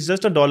cost is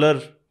just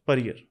 $1 per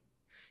year.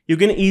 You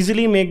can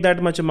easily make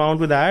that much amount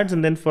with ads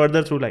and then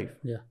further through life.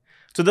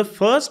 So the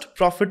first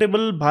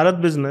profitable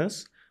Bharat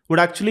business would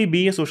actually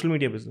be a social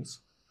media business,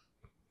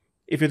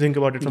 if you think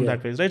about it from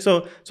that phase, right?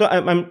 So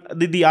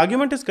the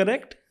argument is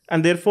correct,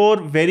 and therefore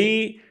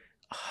very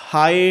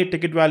high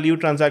ticket value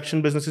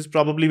transaction businesses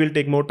probably will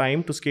take more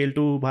time to scale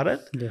to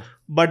Bharat.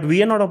 But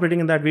we are not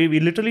operating in that way. We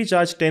literally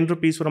charge 10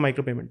 rupees for a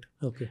micropayment.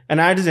 And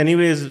ad is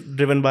anyways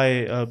driven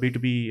by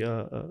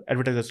B2B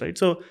advertisers, right?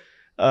 So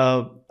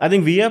I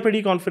think we are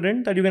pretty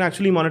confident that you can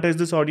actually monetize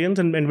this audience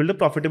and build a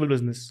profitable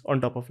business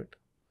on top of it.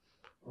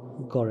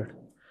 Got it.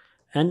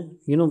 And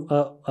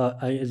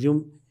I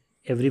assume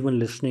everyone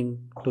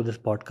listening to this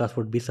podcast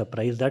would be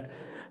surprised that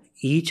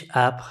each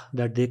app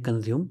that they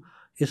consume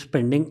is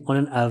spending on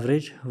an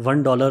average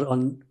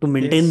 $1 to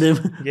maintain them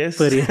per year.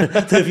 So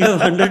if you have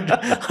 100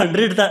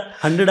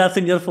 apps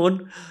in your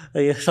phone,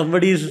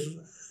 somebody's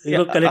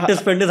collective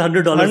spend is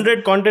 $100.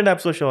 100 content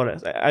apps for sure.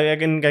 I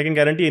can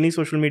guarantee any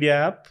social media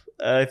app,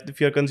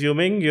 if you're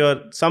consuming,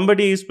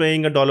 somebody is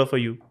paying $1 for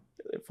you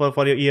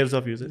for your years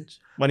of usage,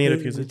 1 year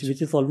of usage.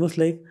 Which is almost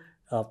like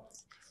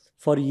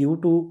for you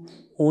to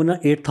own a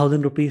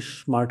 8,000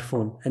 rupees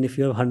smartphone, and if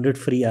you have 100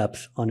 free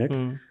apps on it,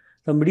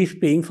 somebody is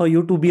paying for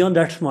you to be on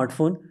that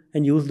smartphone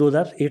and use those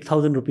apps,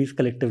 8,000 rupees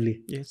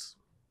collectively. Yes.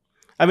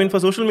 I mean,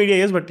 for social media,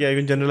 yes, but you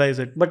can generalize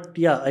it. But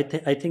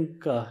I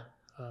think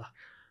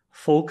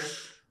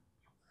folks...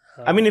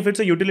 I mean, if it's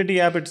a utility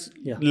app, it's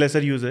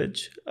lesser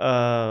usage.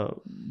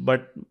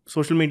 But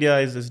social media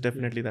is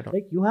definitely that.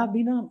 Like you have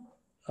been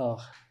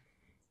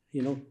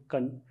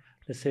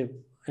let's say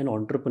an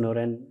entrepreneur,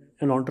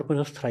 and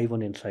entrepreneurs thrive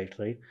on insights,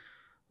 right?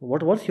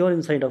 What's your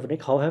insight of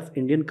it? How have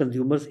Indian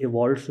consumers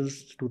evolved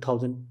since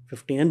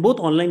 2015, and both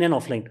online and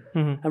offline?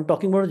 I'm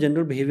talking about the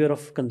general behavior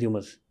of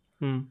consumers,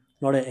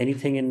 not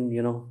anything in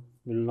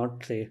will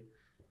not say.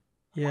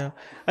 Yeah,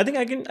 I think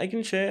I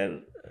can share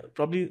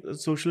probably a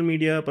social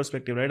media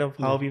perspective, right, of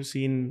how we've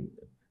seen.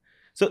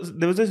 So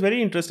there was this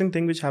very interesting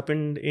thing which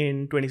happened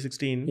in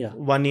 2016,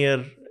 1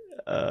 year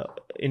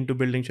into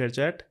building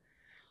ShareChat.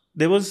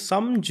 There was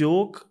some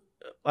joke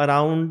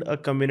around a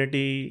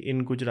community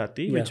in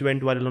Gujarati which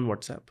went viral on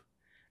WhatsApp.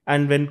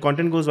 And when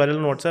content goes viral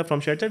on WhatsApp from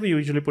ShareChat, we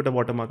usually put a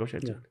watermark of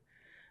ShareChat.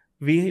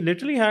 We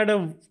literally had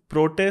a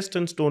protest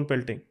and stone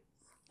pelting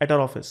at our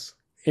office.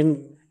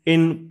 In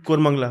in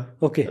Kormangla,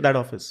 Okay. that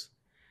office.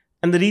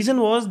 And the reason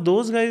was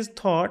those guys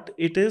thought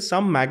it is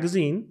some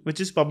magazine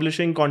which is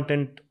publishing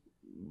content,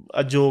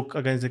 a joke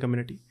against the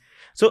community.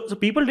 So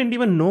people didn't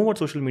even know what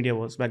social media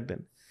was back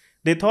then.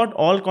 They thought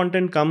all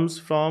content comes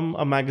from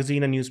a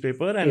magazine, a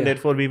newspaper, and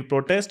therefore we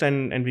protest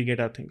and we get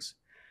our things.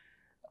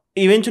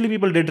 Eventually,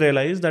 people did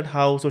realize that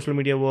how social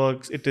media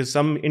works. It is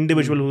some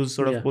individual who's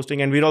sort of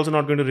posting, and we're also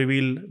not going to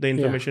reveal the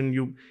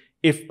information.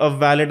 If a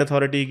valid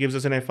authority gives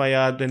us an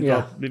FIR, then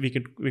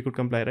we could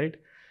comply, right?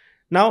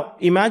 Now,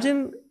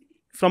 imagine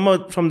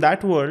from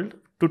that world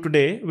to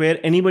today, where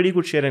anybody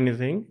could share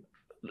anything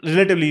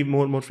relatively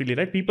more freely,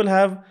 right? People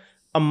have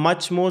a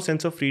much more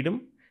sense of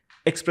freedom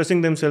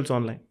expressing themselves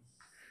online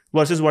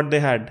versus what they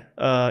had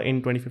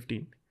in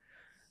 2015.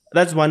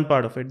 That's one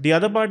part of it. The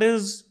other part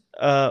is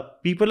I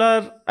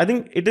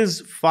think it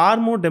is far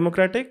more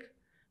democratic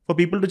for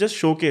people to just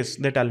showcase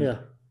their talent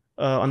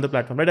on the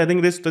platform, right? I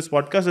think this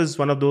podcast is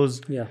one of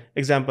those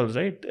examples,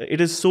 right?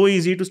 It is so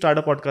easy to start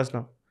a podcast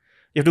now.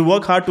 You have to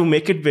work hard to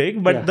make it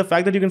big, but the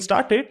fact that you can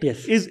start it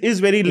is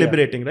very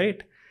liberating,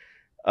 right?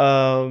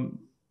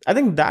 I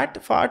think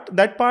that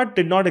part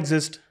did not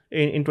exist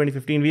in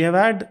 2015. We have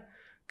had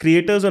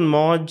creators on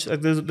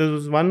Moj. There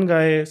was one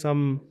guy,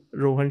 some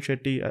Rohan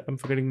Shetty, I'm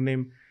forgetting the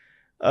name.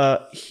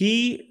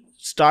 He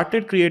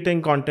started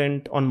creating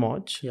content on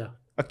Moj,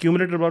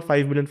 accumulated about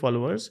 5 million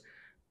followers.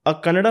 A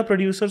Kannada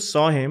producer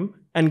saw him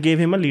and gave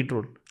him a lead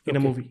role in a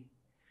movie.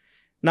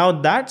 Now,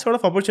 that sort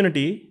of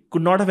opportunity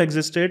could not have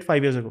existed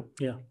 5 years ago.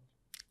 Yeah.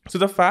 So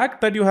the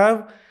fact that you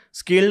have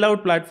scaled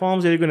out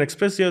platforms where you can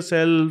express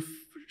yourself,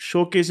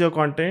 showcase your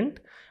content,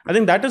 I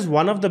think that is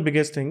one of the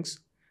biggest things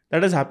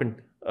that has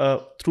happened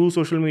through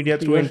social media,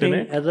 through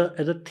internet. As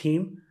a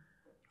theme,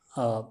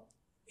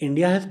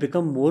 India has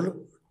become more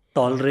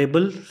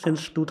tolerable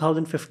since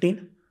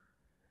 2015.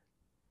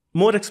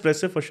 More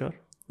expressive for sure.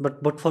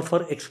 But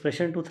for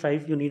expression to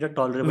thrive, you need a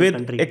tolerable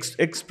country.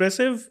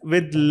 Expressive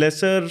with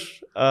lesser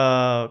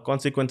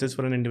consequences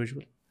for an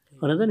individual.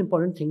 Another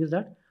important thing is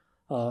that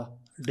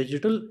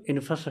digital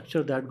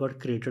infrastructure that got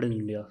created in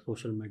India,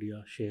 social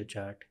media,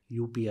 ShareChat,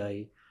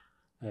 UPI,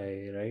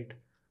 right?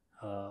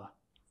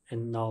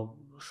 And now,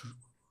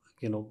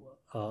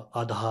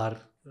 Aadhaar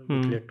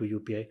led to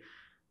UPI.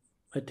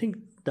 I think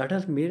that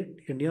has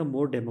made India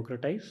more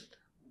democratized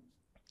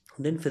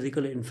than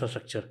physical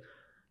infrastructure.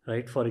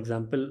 Right? For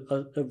example,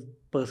 a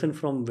person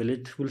from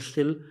village will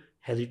still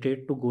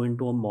hesitate to go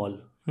into a mall.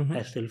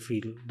 I still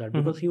feel that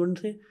because he wouldn't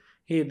say,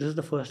 "Hey, this is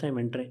the first time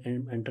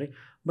entering."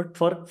 But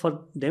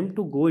for them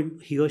to go in,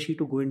 he or she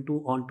to go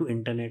onto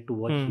internet to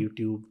watch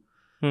YouTube,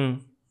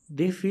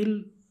 they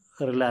feel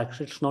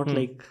relaxed. It's not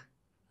like.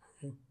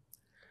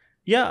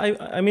 Yeah,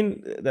 I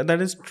mean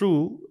that is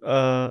true.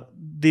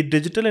 The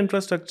digital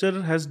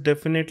infrastructure has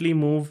definitely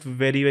moved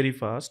very, very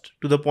fast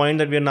to the point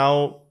that we are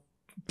now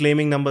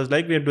claiming numbers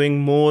like we are doing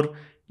more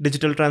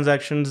digital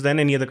transactions than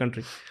any other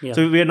country.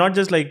 So we are not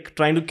just like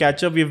trying to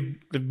catch up. We've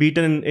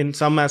beaten in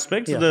some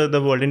aspects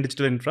the world in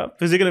digital infra.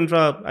 Physical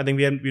infra, I think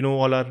we know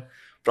all our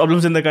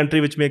problems in the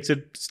country, which makes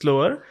it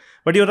slower.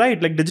 But you're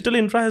right, like digital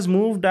infra has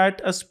moved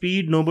at a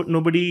speed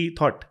nobody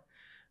thought.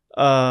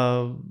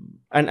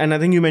 And I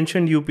think you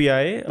mentioned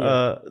UPI.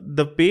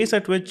 The pace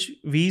at which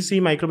we see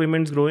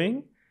micropayments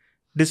growing,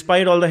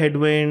 despite all the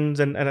headwinds,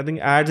 and I think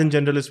ads in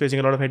general is facing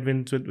a lot of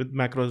headwinds with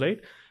macros, right?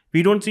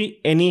 We don't see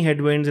any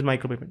headwinds in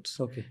micropayments.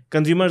 Okay.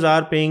 Consumers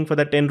are paying for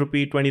that 10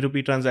 rupee, 20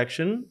 rupee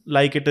transaction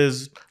like it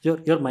is. Your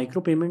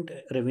micropayment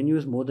revenue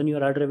is more than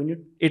your ad revenue?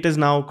 It is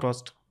now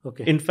crossed.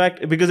 Okay. In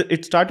fact, because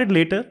it started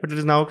later, but it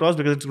is now crossed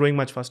because it's growing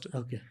much faster.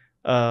 Okay.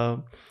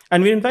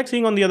 And we're in fact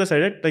seeing on the other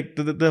side, right? Like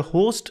the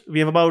host, we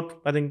have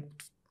about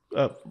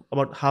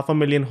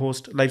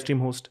 500,000 live stream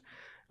host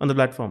on the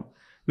platform.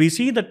 We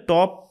see the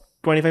top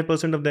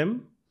 25% of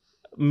them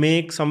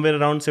make somewhere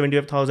around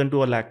 75,000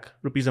 to a lakh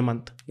rupees a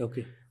month.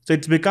 Okay. So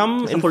it's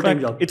become a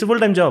full-time job. It's a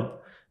full-time job.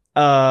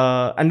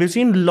 And we've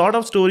seen a lot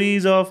of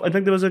stories of, in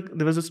fact,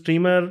 there was a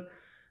streamer.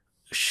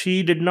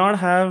 She did not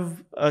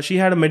have, she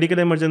had a medical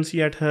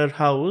emergency at her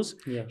house.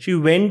 Yeah. She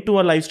went to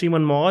a live stream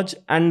on Moj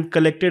and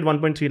collected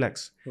 1.3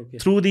 lakhs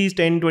through these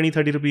 10, 20,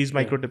 30 rupees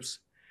micro tips.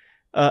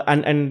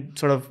 And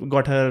sort of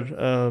got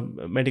her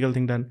medical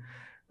thing done.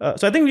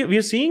 So I think we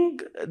are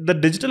seeing the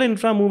digital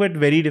infra move at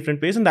very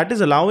different pace, and that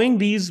is allowing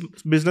these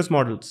business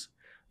models,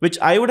 which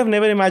I would have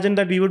never imagined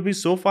that we would be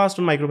so fast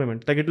on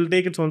micropayment. Like it will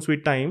take its own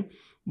sweet time.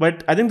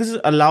 But I think this is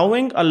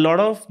allowing a lot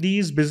of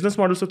these business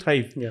models to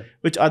thrive,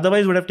 which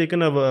otherwise would have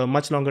taken a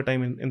much longer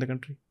time in the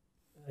country.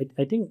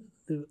 I think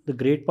the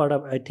great part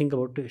I think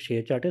about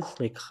ShareChat is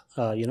like,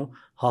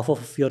 half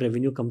of your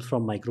revenue comes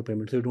from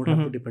micropayments. So you don't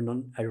have to depend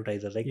on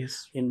advertisers. Like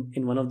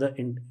in one of the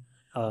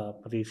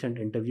recent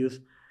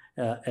interviews,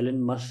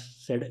 Elon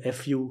Musk said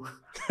F you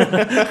to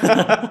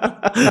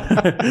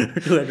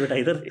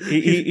advertiser.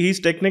 He's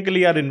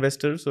technically our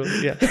investor. So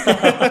yeah.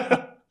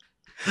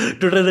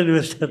 Today's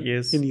investor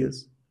in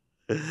use.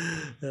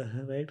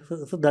 Right.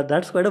 So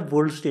that's quite a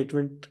bold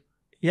statement.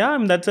 Yeah, I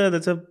mean, that's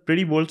a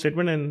pretty bold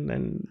statement,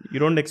 and you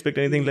don't expect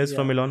anything less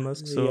from Elon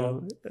Musk.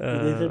 So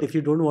They said if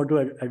you don't want to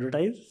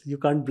advertise, you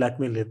can't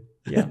blackmail him.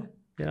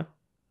 yeah,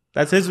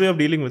 that's his way of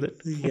dealing with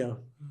it. Yeah.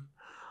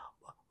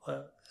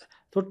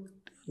 So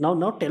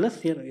now tell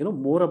us here,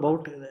 more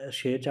about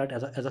ShareChat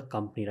as a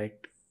company, right?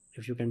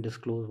 If you can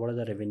disclose, what are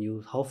the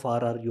revenues? How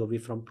far are you away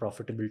from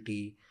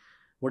profitability?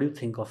 What do you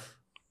think of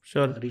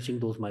Sure. reaching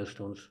those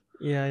milestones?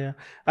 Yeah.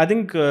 I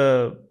think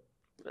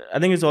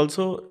it's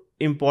also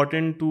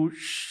important to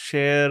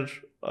share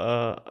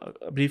a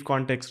brief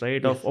context,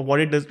 right? Yes. Of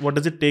what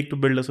does it take to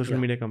build a social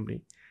media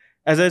company.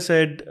 As I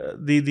said,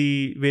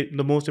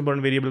 the most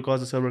important variable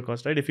cost is server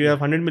cost, right? If you have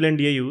 100 million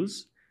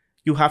DAUs,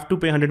 you have to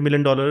pay $100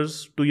 million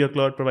to your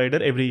cloud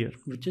provider every year,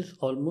 which is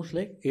almost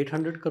like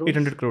 800 crores.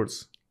 800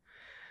 crores.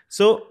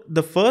 So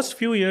the first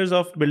few years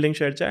of building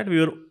ShareChat,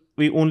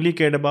 we only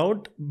cared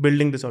about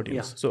building this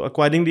audience. So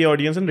acquiring the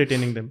audience and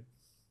retaining them,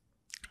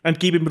 and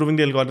keep improving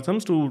the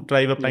algorithms to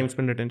drive up time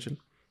spent retention.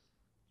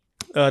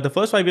 The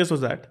first 5 years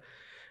was that.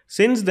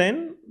 Since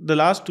then, the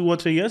last 2 or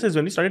 3 years is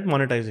when we started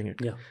monetizing it.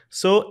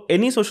 So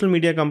any social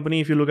media company,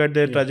 if you look at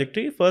their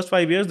trajectory, first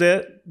 5 years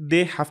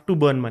they have to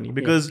burn money,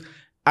 because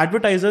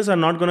advertisers are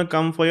not going to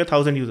come for your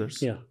 1,000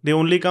 users. They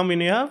only come when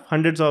you have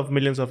hundreds of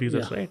millions of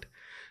users, right?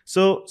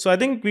 So I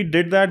think we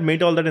did that,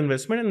 made all that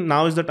investment, and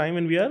now is the time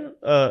when we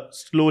are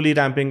slowly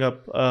ramping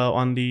up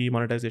on the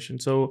monetization.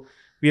 So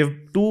we have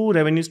 2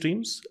 revenue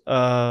streams,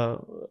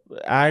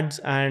 ads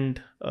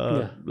and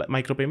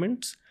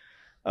micropayments.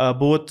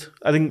 Both,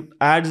 I think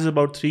ads is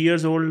about 3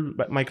 years old,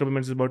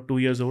 micropayments is about 2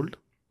 years old.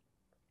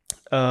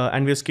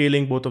 And we're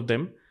scaling both of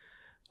them.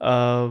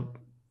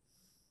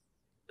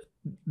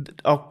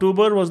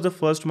 October was the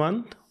first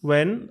month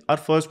when our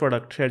first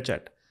product,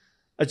 ShareChat,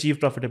 achieved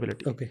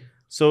profitability. Okay.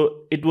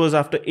 So it was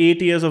after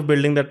 8 years of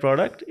building that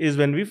product is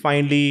when we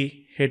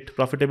finally hit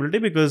profitability,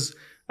 because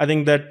I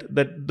think that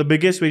the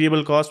biggest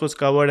variable cost was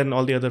covered and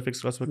all the other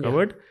fixed costs were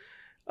covered.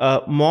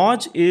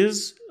 Moj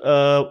is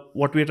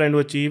what we're trying to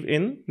achieve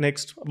in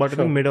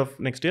mid of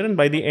next year, and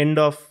by the end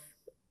of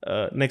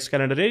next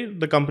calendar year,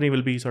 the company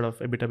will be sort of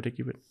a bit of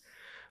breakeven.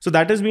 So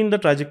that has been the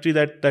trajectory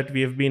that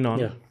we have been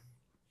on.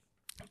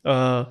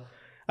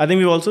 I think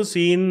we've also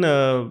seen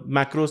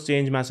macros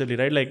change massively,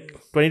 right? Like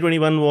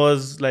 2021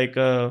 was like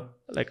a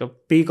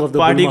peak of the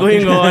party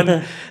going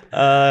on.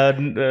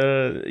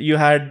 You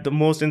had the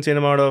most insane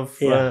amount of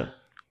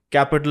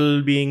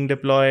capital being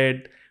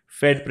deployed,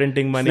 Fed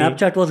printing money.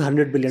 Snapchat was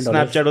 $100 billion.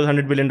 Snapchat was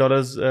 $100 billion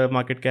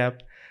market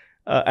cap.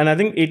 And I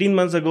think 18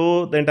 months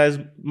ago, the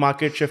entire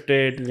market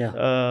shifted.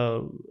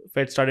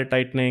 Fed started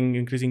tightening,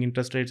 increasing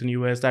interest rates in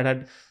US. That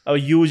had a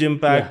huge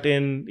impact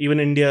in even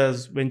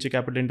India's venture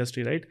capital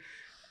industry, right?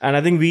 And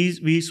I think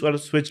we sort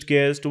of switched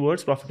gears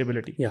towards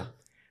profitability. And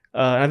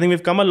I think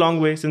we've come a long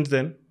way since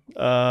then.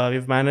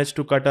 We've managed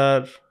to cut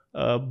our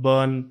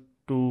burn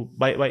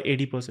by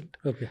 80%.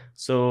 Okay.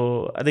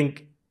 So I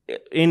think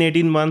in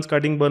 18 months,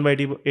 cutting burn by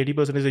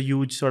 80% is a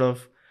huge sort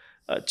of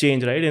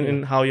change, right?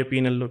 In how your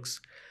P&L looks.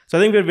 So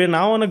I think we're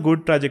now on a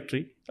good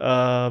trajectory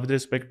with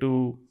respect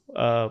to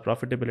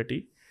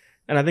profitability.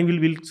 And I think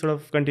we'll sort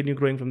of continue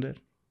growing from there.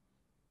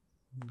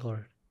 Got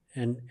it.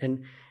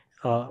 And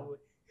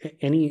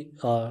any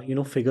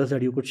figures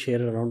that you could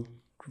share around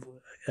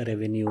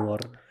revenue or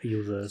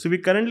users? So we're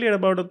currently at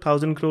about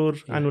 1,000 crore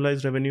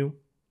annualized revenue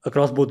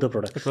across both the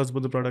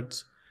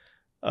products.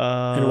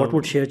 And what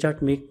would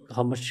ShareChat make?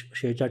 How much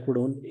ShareChat would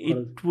own?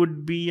 It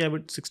would be, I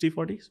would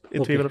 60-40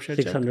 in favor of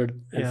ShareChat.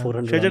 600 and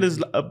 400. ShareChat is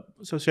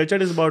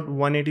ShareChat is about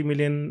 180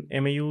 million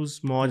MAUs.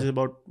 Moj is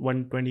about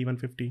 120,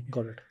 150.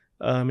 Got it.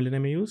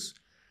 Million MAUs.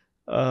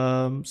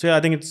 I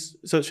think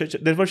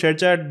therefore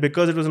ShareChat,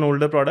 because it was an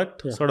older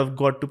product, sort of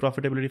got to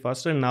profitability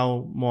faster, and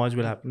now Moj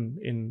will happen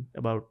in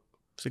about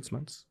 6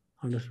 months.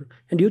 Understood.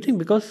 And do you think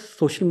because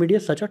social media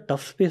is such a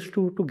tough space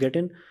to get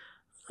in,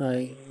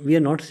 we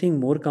are not seeing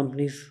more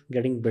companies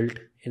getting built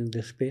in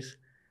this space?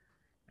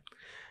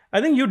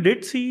 I think you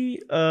did see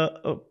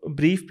a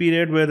brief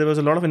period where there was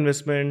a lot of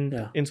investment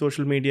in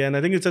social media, and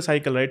I think it's a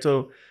cycle, right?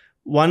 So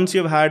once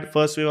you've had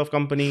first wave of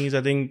companies,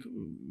 I think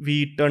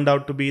we turned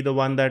out to be the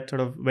one that sort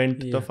of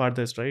went the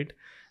farthest, right?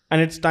 And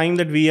it's time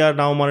that we are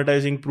now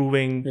monetizing,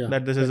 proving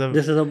that this is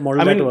a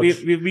model. I mean,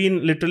 we've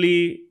been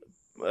literally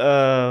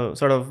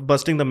sort of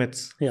busting the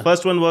myths.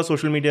 First one was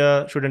social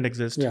media shouldn't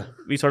exist.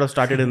 We sort of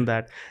started in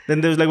that.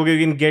 Then there was like, okay,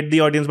 you can get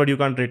the audience, but you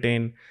can't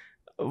retain.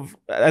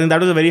 And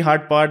that was a very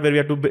hard part where we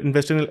had to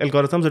invest in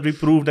algorithms that we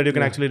proved that you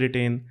can actually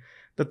retain.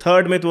 The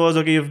third myth was,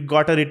 okay, you've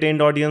got a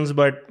retained audience,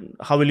 but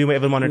how will you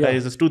ever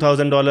monetize this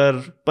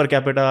 $2,000 per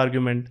capita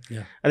argument?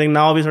 I think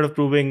now we're sort of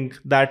proving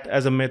that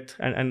as a myth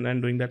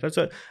and doing that.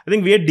 So I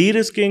think we are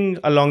de-risking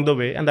along the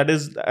way, and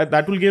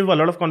that will give a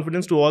lot of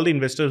confidence to all the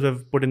investors who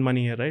have put in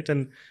money here, right?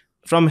 And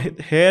from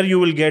here, you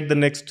will get the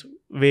next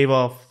wave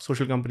of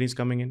social companies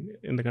coming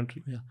in the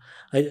country.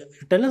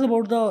 Tell us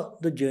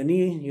about the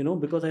journey,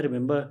 because I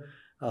remember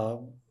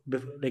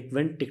like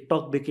when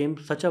TikTok became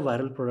such a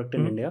viral product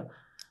in India,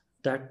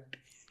 that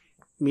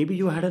maybe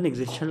you had an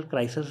existential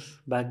crisis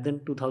back then,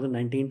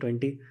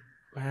 2019-20.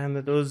 Man,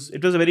 it was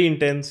a very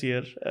intense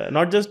year.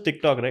 Not just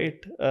TikTok, right?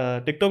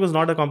 TikTok was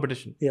not a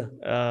competition. Yeah.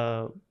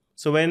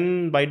 So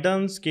when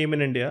ByteDance came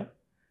in India,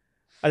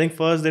 I think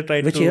first they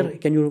tried Which to... year?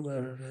 Can you...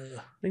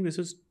 I think this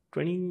was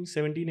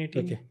 2017,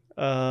 18. Okay.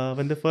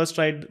 When they first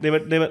tried, they were.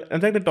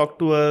 In fact, they talked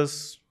to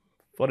us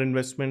for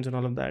investments and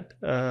all of that.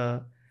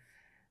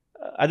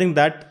 I think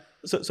that...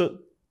 So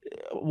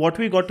what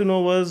we got to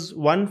know was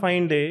one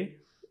fine day,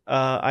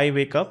 I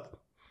wake up,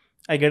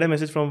 I get a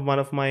message from one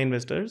of my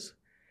investors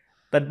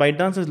that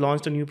ByteDance has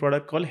launched a new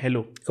product called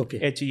Hello. Okay.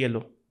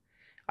 HELO.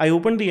 I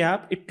opened the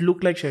app, it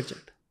looked like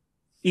ShareChat.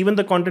 Even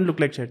the content looked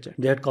like ShareChat.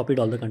 They had copied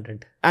all the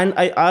content. And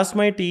I asked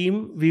my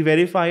team, we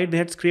verified, they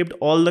had scraped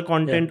all the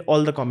content,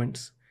 all the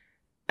comments.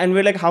 And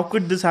we're like, how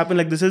could this happen?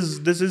 Like,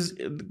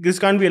 this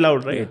can't be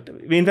allowed, right? Yeah.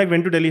 We in fact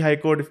went to Delhi High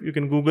Court. If you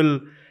can Google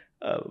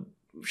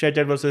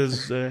ShareChat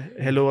versus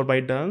Hello or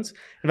ByteDance.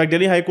 In fact,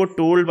 Delhi High Court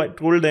told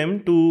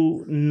them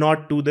to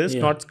not do this,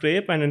 not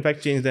scrape, and in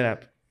fact change their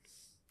app.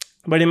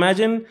 But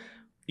imagine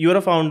you're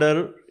a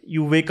founder,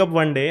 you wake up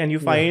one day and you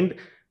find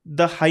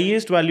the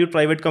highest valued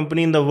private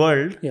company in the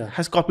world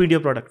has copied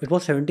your product. It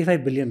was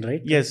 75 billion,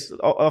 right? Yes,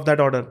 of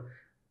that order.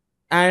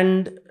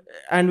 And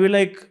we're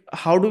like,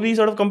 how do we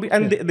sort of compete?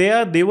 And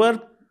they were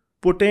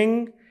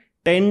putting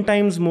 10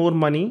 times more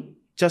money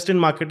just in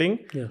marketing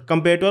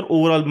compared to our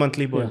overall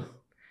monthly burn.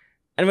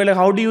 And we're like,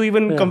 how do you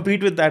even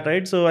compete with that,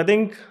 right? So I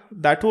think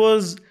that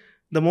was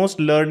the most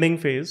learning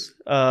phase.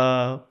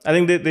 I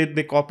think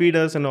they copied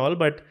us and all,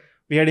 but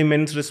we had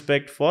immense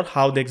respect for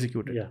how they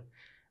executed. Yeah.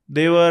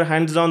 They were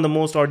hands down the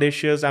most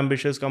audacious,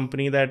 ambitious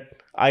company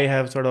that I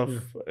have sort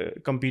of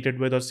competed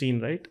with or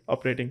seen, right?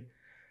 Operating.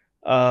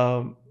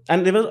 And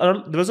there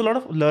was a lot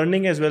of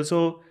learning as well.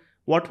 So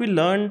what we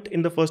learned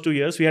in the first 2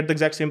 years, we had the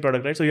exact same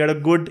product, right? So you had a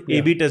good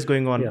A/B test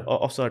going on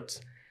of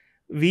sorts.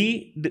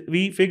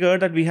 We figured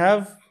that we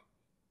have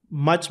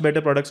much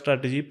better product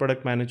strategy,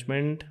 product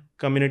management,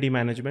 community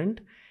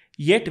management.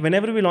 Yet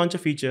whenever we launch a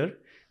feature,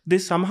 they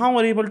somehow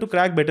are able to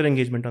crack better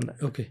engagement on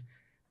that. Okay.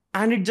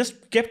 And it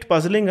just kept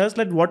puzzling us,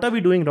 like, what are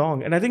we doing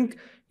wrong? And I think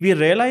we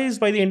realized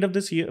by the end of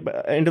this year,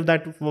 end of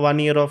that 1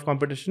 year of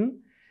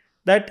competition,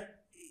 that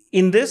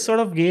in this sort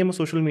of game of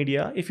social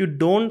media, if you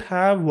don't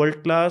have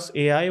world-class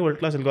AI,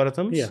 world-class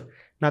algorithms,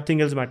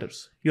 nothing else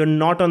matters. You're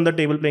not on the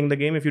table playing the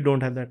game if you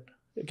don't have that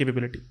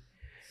capability.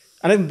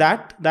 And I think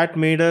that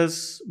made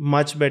us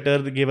much better.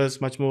 They gave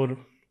us much more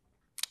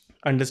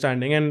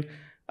understanding. And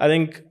I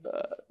think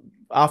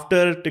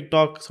after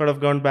TikTok sort of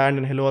got banned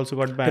and Hello also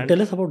got banned. But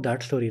tell us about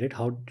that story, right?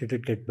 How did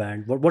it get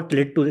banned? What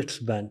led to its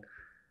ban?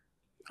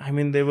 I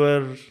mean, they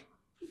were...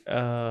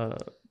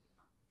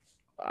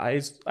 I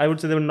would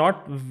say they were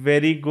not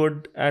very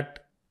good at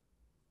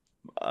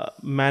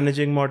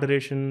managing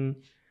moderation,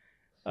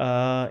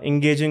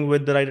 engaging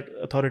with the right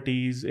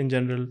authorities in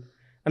general.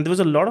 And there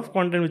was a lot of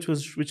content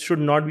which should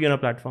not be on a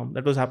platform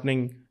that was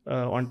happening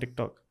on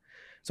TikTok.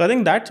 So I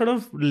think that sort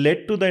of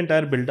led to the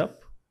entire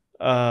build-up.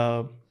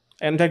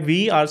 And like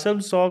we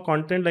ourselves saw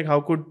content like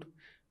how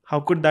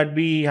could that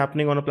be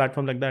happening on a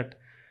platform like that?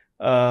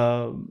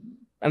 And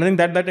I think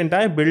that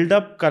entire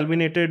build-up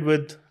culminated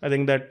with, I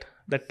think, that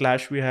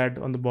clash we had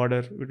on the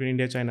border between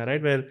India and China,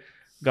 right? Where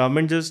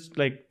government just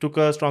like took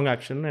a strong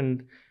action,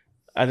 and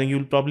I think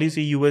you'll probably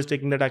see US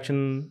taking that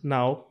action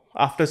now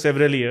after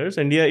several years.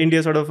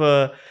 India sort of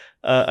a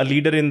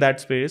leader in that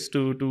space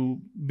to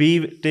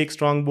take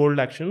strong, bold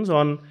actions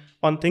on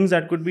things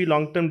that could be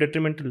long-term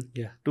detrimental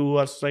to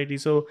our society.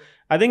 So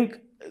I think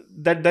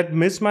that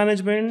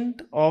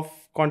mismanagement of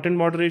content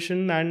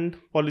moderation and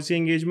policy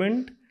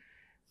engagement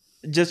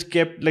just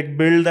kept like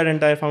build that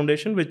entire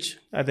foundation, which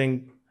I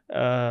think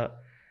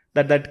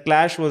that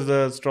clash was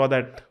the straw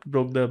that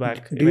broke the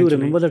back. Do you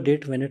remember the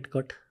date when it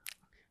got?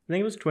 I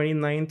think it was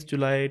 29th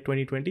July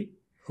 2020.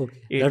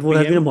 Okay. That would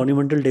have been a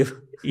monumental day.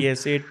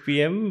 Yes, 8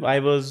 p.m. I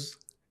was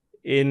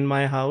in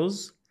my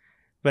house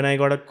when I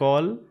got a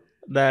call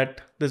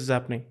that this is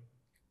happening.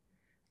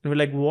 And we're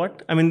like,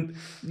 what? I mean,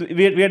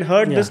 we had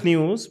heard this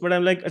news, but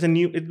I'm like,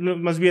 it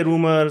must be a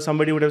rumor.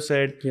 Somebody would have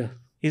said. Yeah.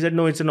 He said,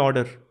 no, it's an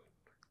order.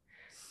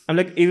 I'm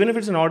like, even if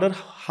it's an order,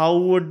 how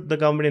would the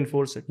government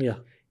enforce it? Yeah.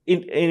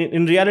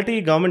 In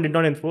reality, government did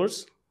not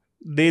enforce.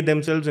 They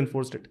themselves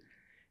enforced it.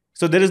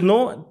 So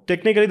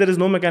technically there is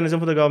no mechanism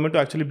for the government to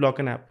actually block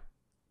an app.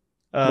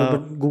 No,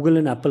 but Google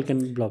and Apple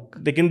can block.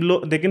 They can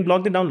block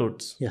the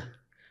downloads. Yeah.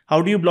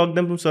 How do you block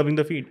them from serving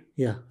the feed?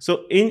 Yeah.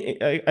 So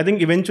I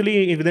think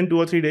eventually within 2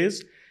 or 3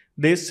 days,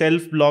 they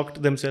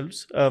self-blocked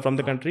themselves from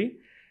the country.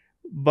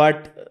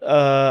 But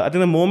I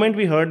think the moment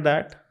we heard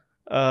that,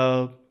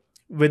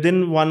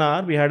 within 1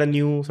 hour, we had a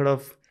new sort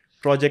of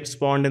project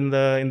spawned in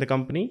the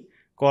company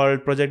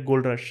called Project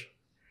Gold Rush,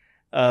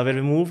 where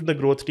we moved the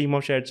growth team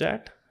of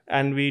ShareChat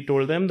and we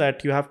told them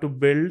that you have to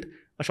build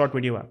a short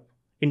video app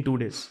in 2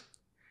 days.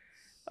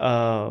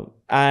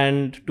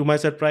 And to my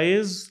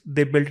surprise,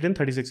 they built it in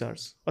 36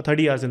 hours or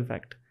 30 hours, in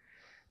fact.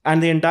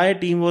 And the entire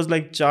team was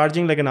like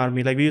charging like an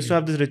army. Like we used to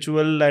have this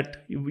ritual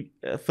that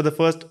for the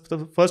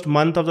first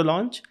month of the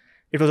launch,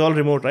 it was all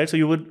remote, right? So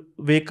you would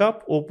wake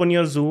up, open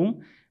your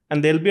Zoom,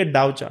 and there'll be a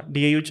DAO chart,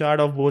 DAU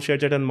chart of both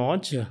ShareChat and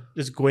Moj,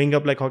 just going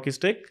up like hockey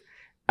stick.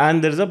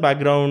 And there's a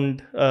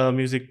background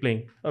music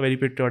playing, a very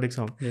patriotic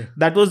song.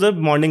 That was the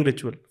morning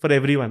ritual for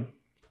everyone.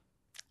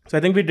 So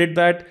I think we did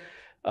that.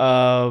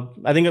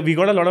 I think we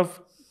got a lot of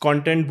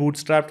content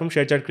bootstrapped from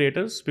ShareChat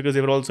creators because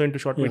they were also into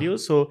short videos.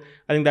 So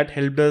I think that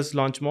helped us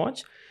launch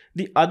Moj.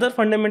 The other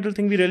fundamental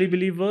thing we really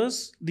believe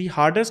was the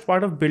hardest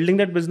part of building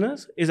that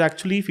business is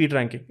actually feed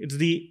ranking. It's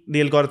the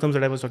algorithms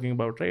that I was talking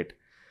about, right?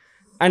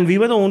 And we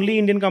were the only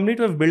Indian company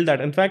to have built that.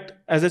 In fact,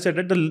 as I said,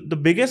 right, the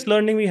biggest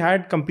learning we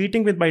had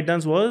competing with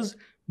ByteDance was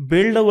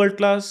build a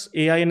world-class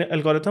AI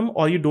algorithm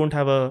or you don't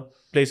have a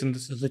place in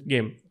this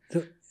game.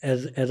 So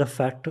as a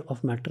fact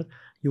of matter,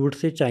 you would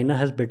say China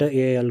has better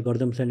AI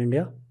algorithms than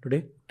India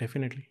today?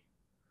 Definitely.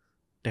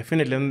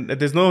 And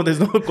there's no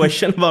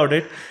question about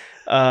it.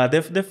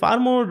 They're far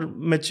more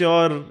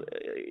mature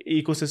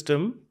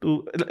ecosystem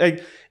to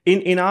like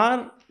in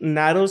our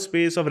narrow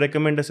space of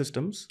recommender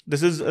systems.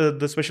 This is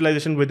the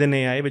specialization within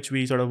AI which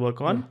we sort of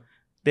work on.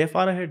 They're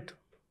far ahead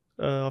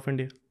of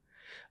India,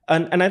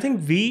 and I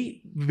think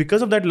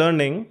because of that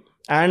learning,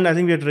 and I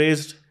think we had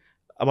raised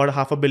about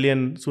 $500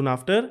 million soon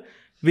after.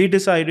 We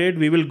decided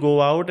we will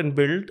go out and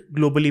build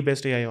globally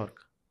best AI org.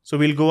 So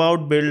we'll go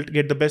out,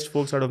 get the best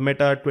folks out of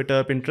Meta,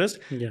 Twitter, Pinterest.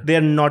 They are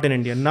not in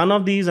India. None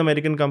of these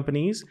American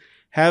companies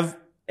have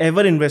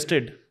ever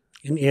invested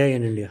in AI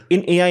in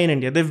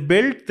India. They've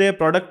built their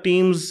product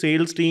teams,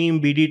 sales team,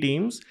 BD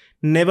teams,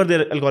 never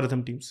their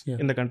algorithm teams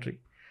in the country.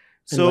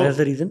 So why is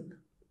the reason?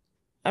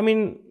 I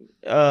mean,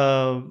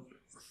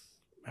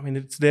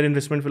 it's their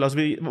investment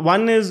philosophy.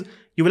 One is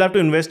you will have to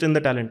invest in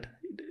the talent.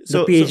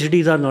 So the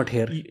PhDs are not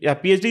here. Yeah,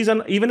 PhDs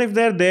are, even if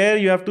they're there,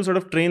 you have to sort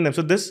of train them.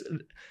 So this,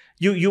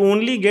 you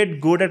only get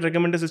good at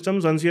recommender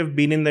systems once you have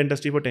been in the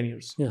industry for 10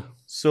 years.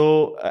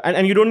 So,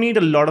 and you don't need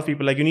a lot of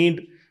people. Like you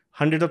need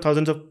hundreds of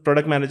thousands of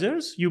product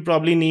managers. You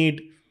probably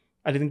need,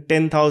 I think,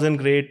 10,000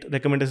 great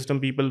recommender system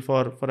people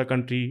for a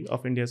country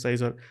of India's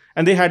size.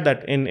 And they had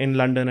that in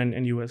London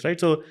and US, right?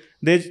 So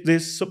they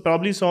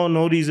probably saw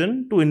no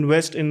reason to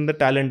invest in the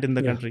talent in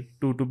the country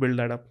to build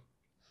that up.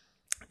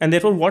 And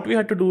therefore, what we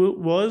had to do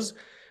was,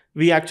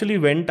 we actually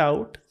went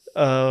out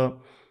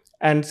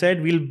and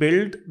said we'll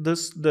build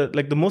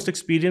the most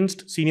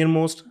experienced, senior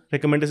most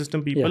recommender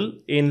system people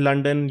in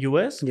London,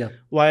 US,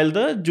 while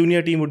the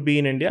junior team would be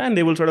in India, and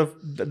they will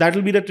that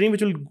will be the team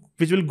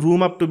which will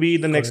groom up to be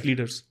the next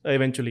leaders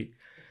eventually.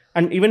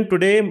 And even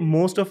today,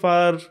 most of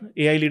our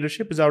AI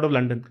leadership is out of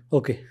London.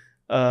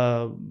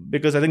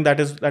 Because I think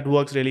that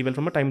works really well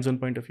from a time zone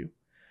point of view.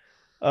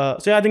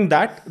 So I think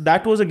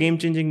that was a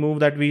game-changing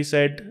move that we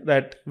said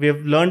that we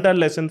have learned our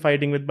lesson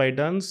fighting with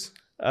ByteDance.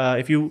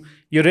 If you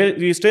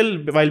still,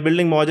 while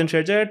building Moj and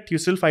ShareChat, you're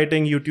still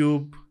fighting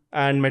YouTube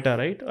and Meta,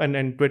 right?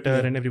 And Twitter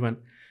and everyone.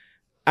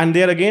 And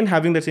they are again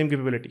having the same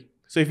capability.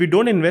 So if we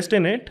don't invest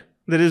in it,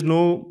 there is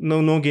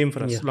no game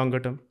for us longer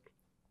term.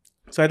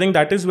 So I think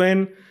that is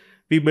when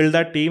we build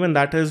that team, and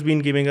that has been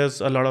giving us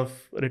a lot of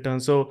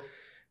returns. So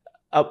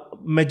a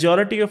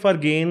majority of our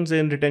gains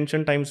in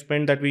retention time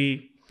spent that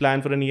we plan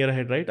for a year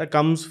ahead, right? That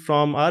comes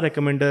from our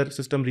recommender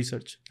system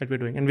research that we're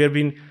doing. And we have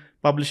been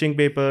publishing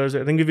papers.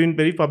 I think we've been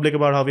very public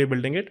about how we're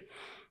building it.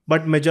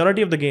 But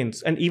majority of the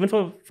gains, and even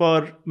for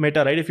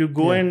Meta, right? If you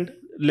go and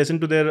listen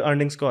to their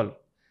earnings call,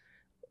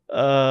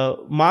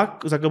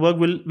 Mark Zuckerberg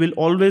will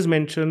always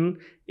mention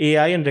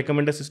AI and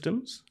recommender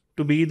systems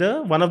to be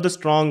one of the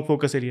strong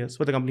focus areas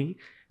for the company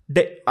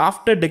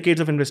after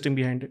decades of investing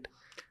behind it.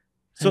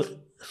 So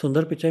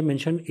Sundar Pichai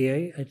mentioned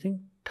AI, I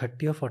think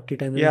 30 or 40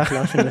 times in the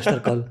last investor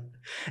call.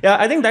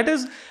 I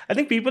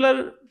think people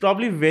are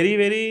probably very,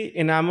 very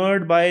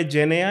enamored by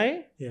Gen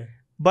AI.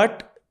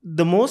 But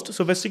the most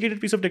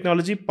sophisticated piece of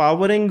technology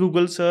powering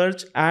Google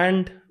search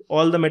and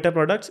all the Meta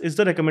products is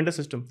the recommender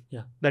system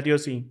that you're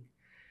seeing.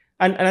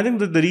 And I think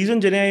the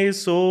reason Gen AI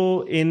is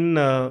so in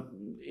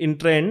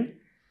trend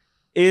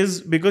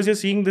is because you're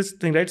seeing this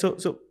thing, right?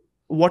 So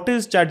what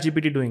is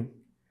ChatGPT doing?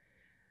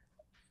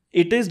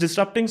 It is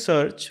disrupting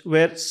search,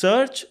 where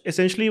search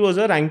essentially was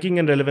a ranking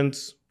and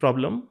relevance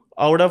problem.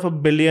 Out of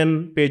 1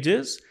 billion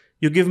pages,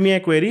 you give me a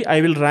query, I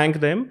will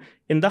rank them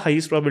in the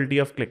highest probability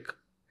of click.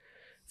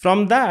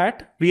 From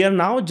that, we are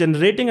now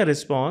generating a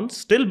response,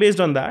 still based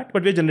on that,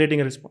 but we're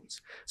generating a response.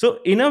 So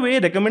in a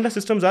way, recommender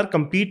systems are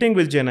competing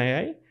with Gen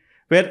AI,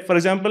 where, for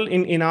example,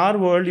 in our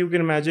world, you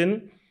can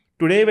imagine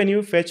today when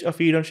you fetch a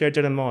feed on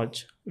ShareChat and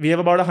Moj, we have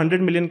about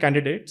 100 million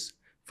candidates,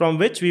 from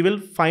which we will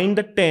find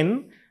the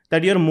 10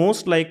 that you're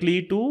most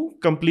likely to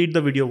complete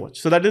the video watch.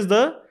 So that is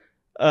the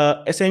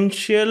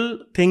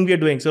essential thing we are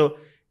doing. So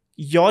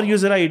your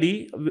user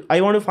ID, I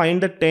want to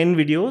find the 10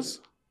 videos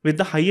with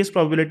the highest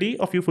probability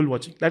of you full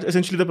watching. That's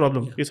essentially the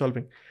problem we're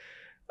solving.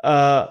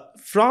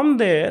 From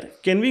there,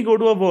 can we go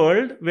to a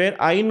world where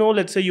I know,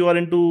 let's say you are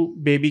into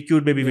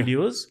cute baby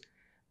videos.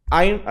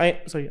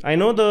 I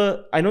know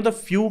the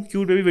few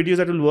cute baby videos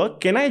that will work.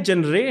 Can I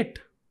generate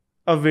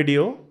a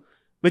video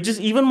which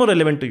is even more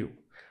relevant to you?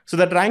 So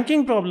that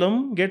ranking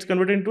problem gets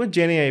converted into a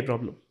Gen AI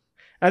problem.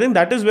 I think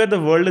that is where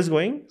the world is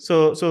going.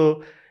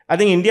 So I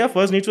think India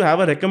first needs to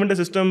have a recommender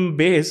system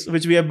base,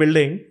 which we are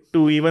building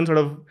to even sort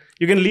of,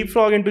 you can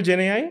leapfrog into Gen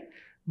AI,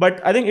 but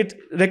I think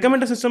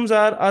recommender systems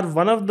are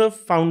one of the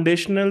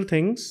foundational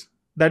things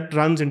that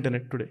runs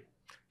internet today.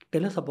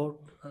 Tell us about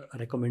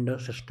recommender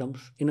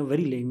systems in a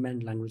very layman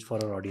language for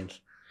our audience.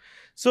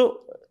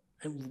 So,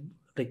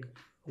 like,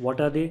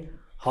 what are they?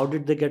 How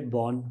did they get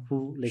born?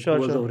 Who was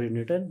the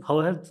originator?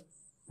 How have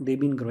they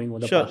been growing over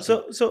the past?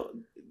 So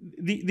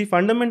the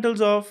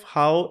fundamentals of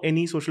how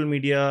any social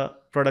media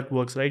product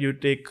works, right? You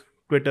take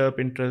Twitter,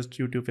 Pinterest,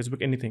 YouTube,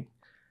 Facebook, anything.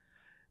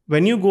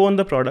 When you go on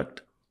the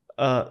product,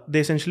 they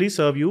essentially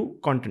serve you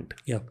content.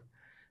 Yeah.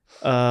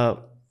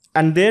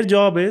 And their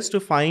job is to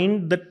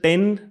find the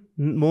 10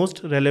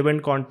 most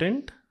relevant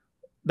content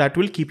that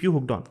will keep you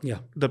hooked on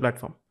the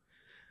platform.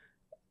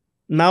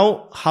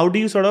 Now, how do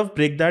you sort of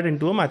break that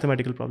into a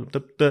mathematical problem?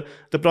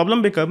 The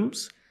problem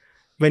becomes,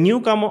 when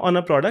you come on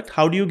a product,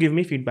 how do you give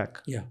me feedback?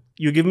 Yeah.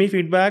 You give me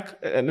feedback,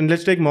 and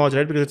let's take Moj,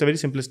 right? Because it's a very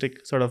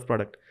simplistic sort of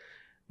product.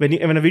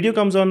 When a video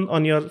comes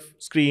on your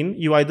screen,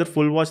 you either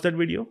full watch that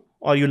video,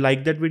 or you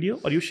like that video,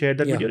 or you share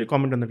that video, or you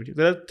comment on the video.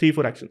 There are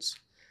 3-4 actions.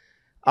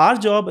 Our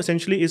job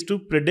essentially is to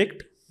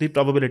predict the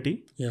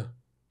probability. Yeah.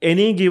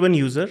 Any given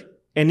user,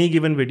 any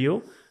given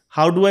video,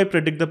 how do I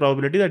predict the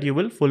probability that you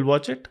will full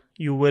watch it,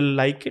 you will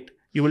like it,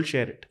 you will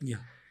share it? Yeah.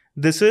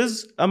 This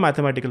is a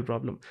mathematical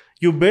problem.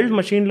 You build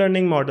machine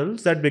learning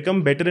models that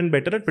become better and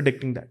better at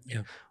predicting that.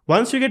 Yeah.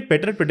 Once you get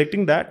better at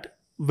predicting that,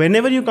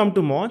 whenever you come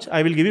to Moj,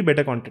 I will give you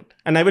better content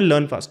and I will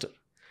learn faster.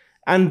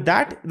 And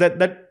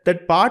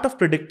that part of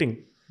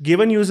predicting,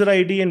 given user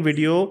ID and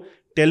video,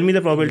 tell me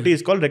the probability,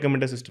 is called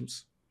recommender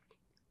systems.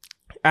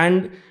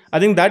 And I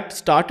think that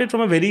started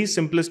from a very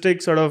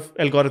simplistic sort of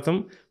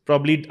algorithm,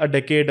 probably a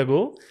decade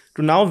ago,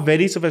 to now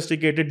very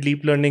sophisticated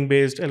deep learning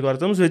based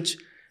algorithms, which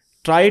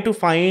try to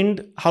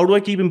find how do I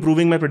keep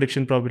improving my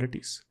prediction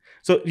probabilities.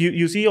 So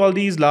you see all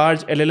these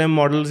large LLM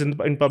models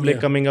in public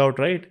coming out,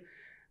 right?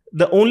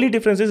 The only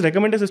difference is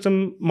recommender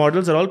system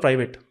models are all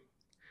private.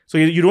 So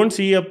you don't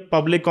see a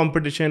public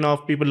competition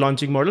of people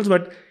launching models,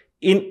 but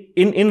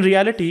in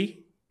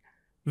reality,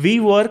 we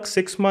work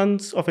 6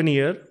 months of an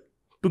year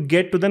to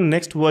get to the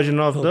next version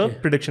of the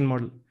prediction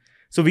model.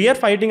 So we are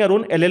fighting our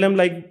own LLM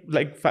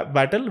like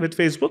battle with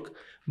Facebook,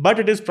 but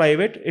it is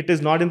private. It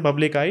is not in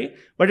public eye,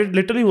 but it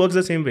literally works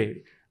the same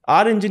way.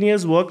 Our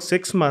engineers work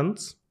 6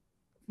 months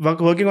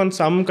working on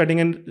some cutting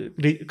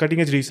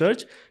edge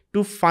research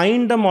to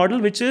find a model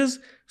which is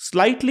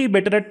slightly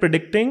better at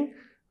predicting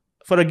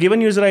for a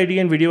given user ID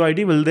and video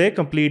ID, will they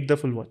complete the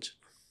full watch?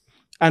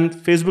 And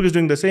Facebook is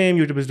doing the same,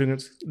 YouTube is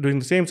doing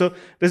the same. So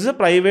this is a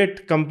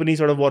private company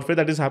sort of warfare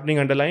that is happening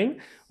underlying.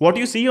 What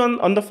you see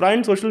on the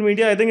front, social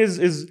media, I think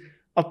is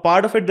a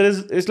part of it.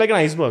 It's like an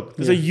iceberg.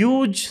 There's a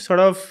huge sort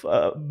of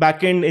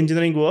back-end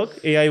engineering work,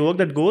 AI work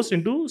that goes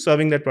into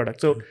serving that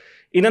product. So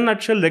in a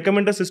nutshell,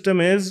 recommender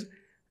system is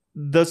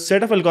the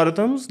set of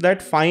algorithms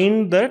that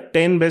find the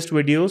 10 best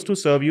videos to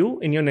serve you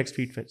in your next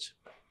feed fetch.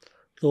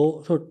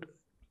 So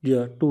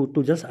yeah,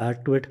 to just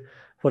add to it,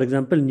 for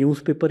example,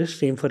 newspaper is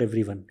same for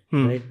everyone,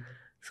 right?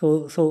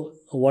 So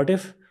what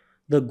if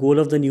the goal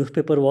of the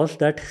newspaper was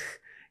that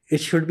it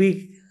should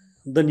be,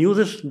 the news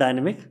is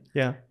dynamic.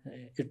 Yeah.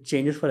 It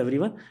changes for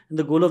everyone. And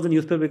the goal of the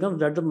newspaper becomes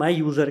that my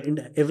user,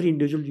 every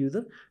individual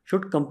user,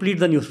 should complete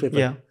the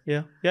newspaper.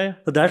 Yeah.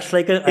 So that's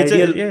like an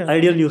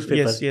ideal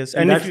newspaper. Yes.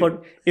 And that's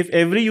if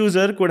every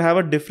user could have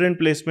a different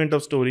placement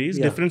of stories,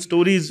 different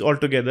stories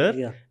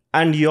altogether,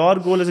 and your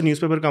goal as a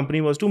newspaper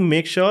company was to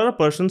make sure a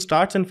person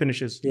starts and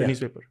finishes the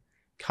newspaper.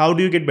 How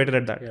do you get better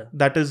at that?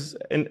 That is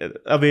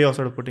a way of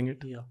sort of putting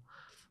it. Yeah.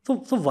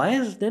 So why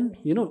is then,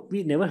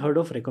 we never heard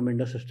of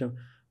recommender system,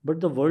 but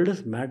the world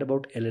is mad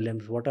about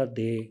LLMs. What are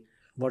they?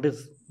 What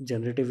is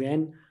generative AI,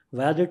 and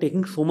why are they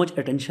taking so much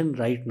attention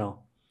right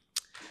now?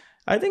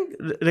 I think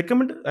you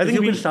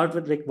can start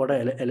with like what are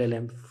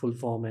LLM, full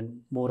form, and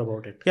more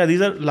about it. Yeah,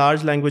 these are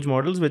large language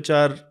models which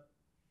are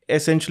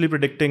essentially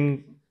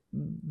predicting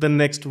the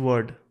next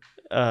word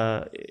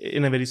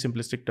in a very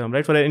simplistic term,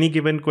 right? For any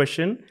given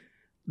question,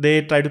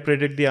 they try to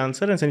predict the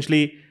answer, and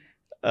essentially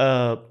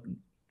the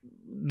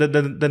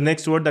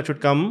next word that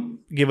should come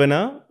given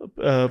a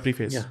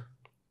preface. Yeah.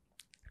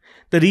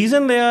 The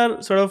reason they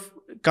are sort of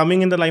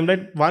coming in the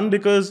limelight, one,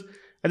 because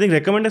I think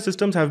recommender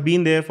systems have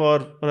been there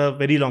for a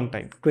very long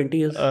time. 20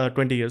 years.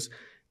 20 years.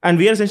 And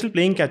we are essentially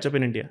playing catch up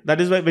in India.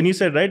 That is why when you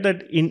said, right,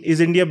 that is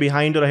India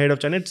behind or ahead of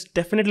China, it's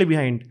definitely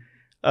behind.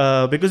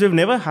 Because we've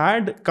never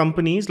had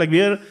companies, like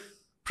we are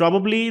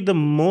probably the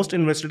most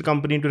invested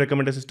company into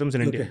recommender systems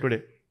in India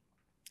today.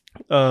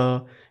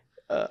 And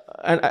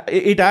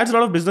it adds a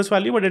lot of business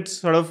value, but it's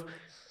sort of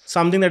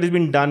something that has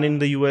been done in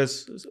the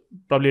US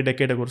probably a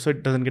decade ago, so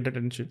it doesn't get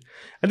attention.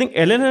 I think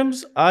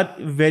LLMs are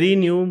very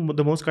new,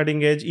 the most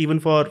cutting edge, even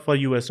for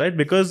US, right?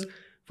 Because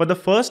for the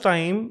first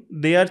time,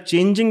 they are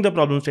changing the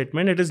problem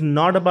statement. It is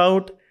not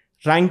about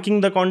ranking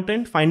the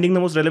content, finding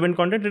the most relevant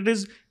content. It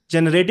is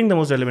generating the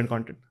most relevant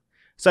content.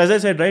 So as I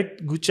said, right,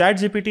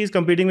 ChatGPT is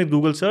competing with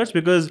Google search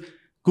because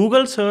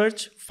Google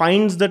search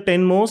finds the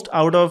 10 most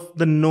out of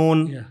the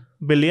known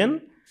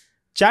billion.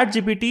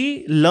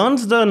 ChatGPT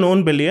learns the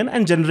known billion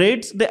and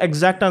generates the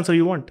exact answer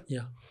you want.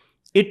 Yeah.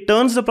 It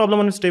turns the problem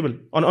on its table,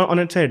 on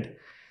its head.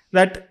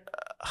 That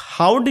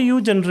how do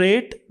you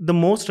generate the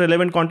most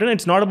relevant content?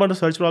 It's not about a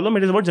search problem,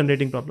 it is about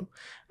generating problem.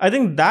 I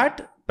think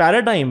that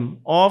paradigm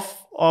of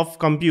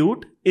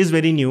compute is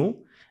very new.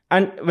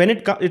 And when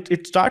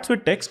it starts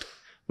with text,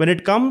 when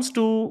it comes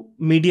to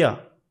media,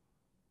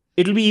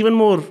 it'll be even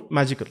more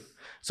magical.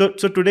 So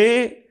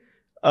today,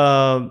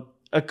 a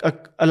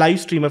live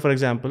streamer, for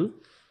example,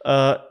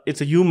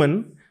 it's a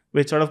human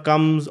which sort of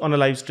comes on a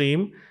live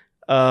stream,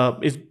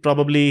 is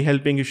probably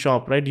helping you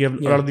shop, right? You have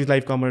a lot of these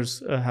live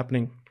commerce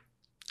happening.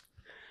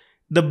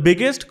 The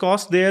biggest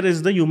cost there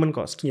is the human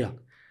cost. Yeah.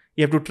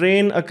 You have to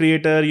train a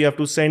creator, you have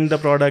to send the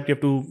product, you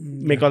have to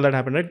make all that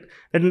happen, right?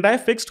 That entire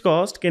fixed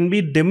cost can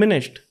be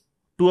diminished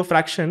to a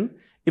fraction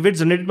if it's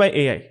generated by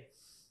AI.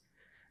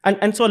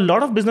 And so a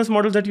lot of business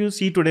models that you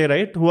see today,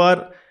 right, who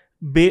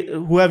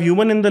have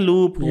human in the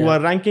loop, who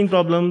are ranking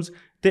problems,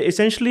 they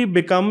essentially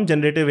become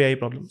generative AI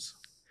problems.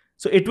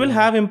 So it will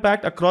have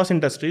impact across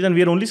industries, and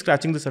we are only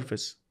scratching the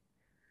surface.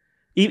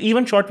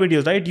 Even short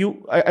videos, right?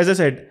 As I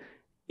said,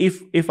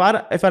 if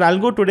our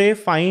algo today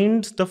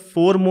finds the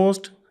 4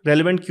 most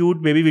relevant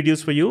cute baby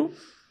videos for you,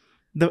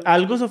 the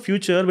algos of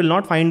future will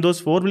not find those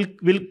 4,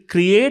 will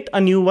create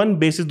a new one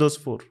basis those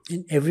 4.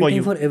 And every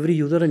time for every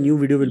user, a new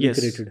video will be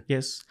created.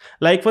 Yes.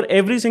 Like for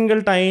every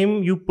single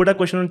time you put a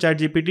question on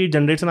ChatGPT, it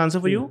generates an answer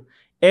for you.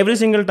 Every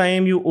single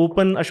time you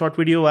open a short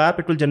video app,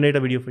 it will generate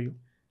a video for you.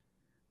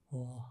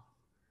 Oh.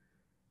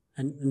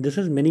 And this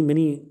is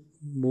many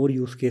more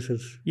use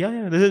cases.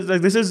 Yeah.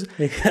 This is.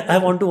 I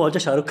want to watch a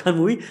Shah Rukh Khan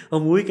movie. A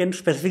movie can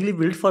specifically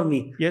build for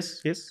me.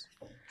 Yes.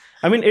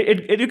 I mean,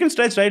 you can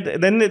stretch, right?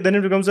 Then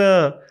it becomes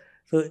a.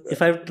 So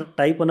if I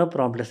type on a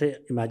prompt, let's say,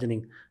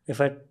 imagining, if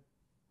I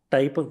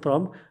type a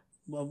prompt,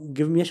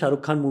 give me a Shah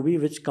Rukh Khan movie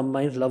which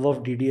combines love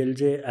of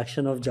DDLJ,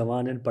 action of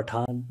Jawan and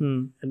Pathan,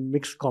 and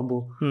mixed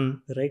combo,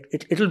 right?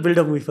 It'll build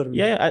a movie for me.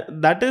 Yeah,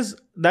 that is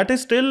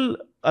still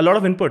a lot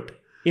of input.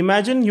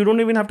 Imagine you don't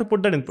even have to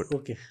put that input.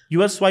 Okay.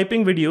 You are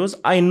swiping videos.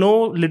 I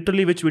know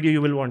literally which video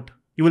you will want.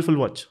 You will full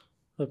watch.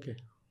 Okay.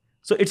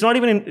 So it's not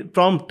even in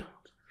prompt,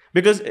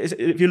 because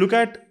if you look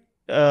at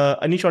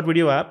any short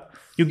video app,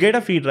 you get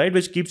a feed, right,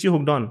 which keeps you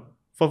hooked on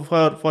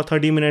for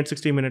 30 minutes,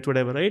 60 minutes,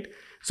 whatever, right?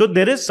 So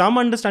there is some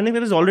understanding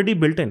that is already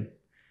built in,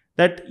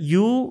 that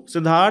you,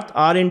 Siddharth,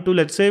 are into,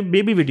 let's say,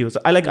 baby videos.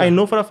 I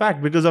know for a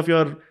fact because of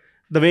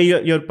the way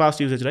your past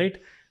usage, right?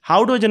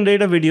 How do I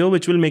generate a video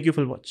which will make you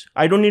full watch?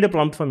 I don't need a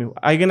prompt from you.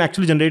 I can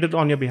actually generate it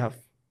on your behalf.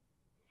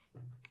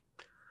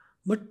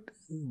 But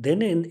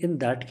then in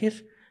that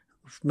case,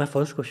 my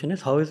first question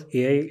is, how is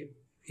AI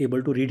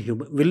able to read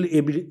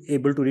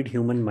able to read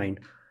human mind?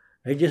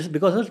 Right? Just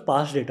because it's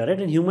past data, right?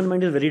 And human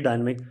mind is very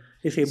dynamic.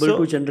 It's able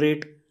to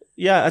generate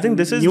I think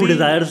this is new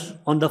desires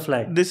on the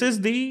fly. This is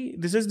the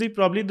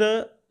probably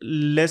the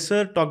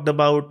lesser talked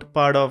about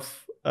part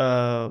of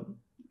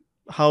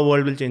how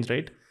world will change,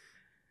 right?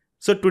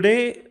 So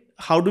today,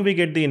 how do we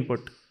get the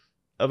input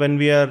when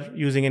we are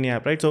using any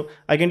app, right? So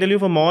I can tell you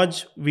for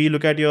Moj, we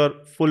look at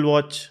your full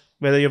watch,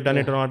 whether you've done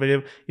it or not.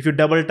 If you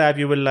double tap,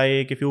 you will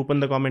like. If you open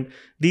the comment,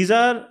 these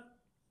are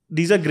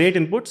great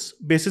inputs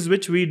basis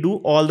which we do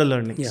all the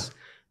learnings. Yeah.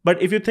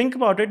 But if you think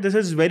about it, this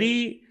is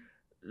very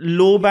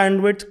low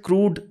bandwidth,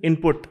 crude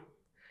input.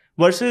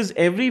 Versus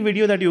every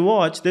video that you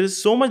watch, there is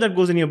so much that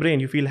goes in your brain.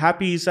 You feel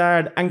happy,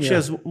 sad,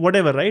 anxious,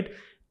 whatever, right?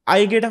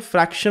 I get a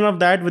fraction of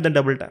that with a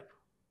double tap.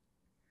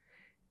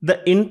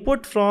 The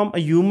input from a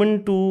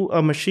human to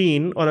a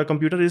machine or a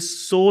computer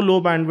is so low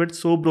bandwidth,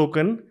 so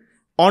broken.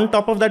 On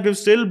top of that, we've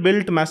still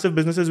built massive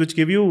businesses which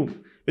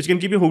can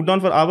keep you hooked on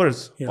for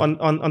hours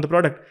on the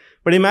product.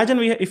 But imagine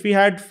if we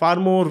had far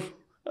more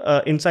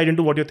insight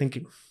into what you're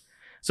thinking.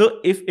 So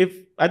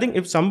I think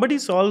if somebody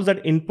solves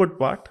that input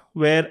part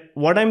where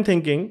what I'm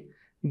thinking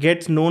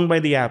gets known by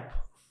the app,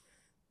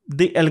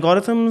 the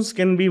algorithms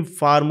can be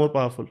far more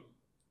powerful.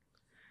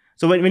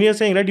 So when you're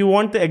saying, right, you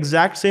want the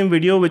exact same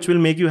video which will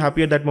make you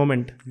happy at that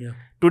moment. Yeah.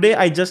 Today,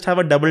 I just have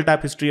a double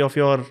tap history of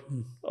your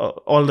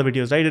all the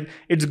videos, right?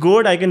 It's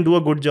good. I can do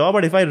a good job.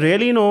 But if I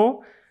really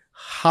know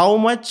how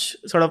much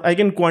I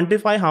can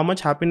quantify how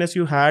much happiness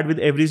you had with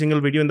every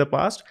single video in the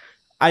past,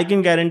 I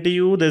can guarantee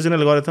you there's an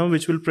algorithm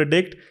which will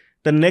predict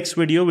the next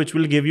video which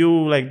will give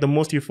you like the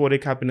most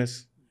euphoric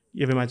happiness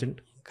you've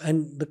imagined.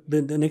 And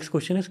the next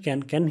question is,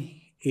 can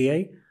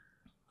AI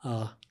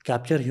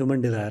capture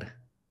human desire?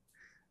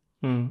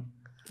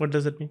 What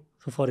does that mean?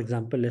 So for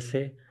example, let's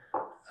say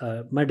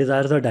my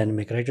desires are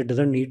dynamic, right? It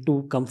doesn't need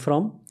to come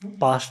from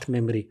past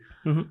memory.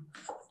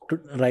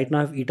 Right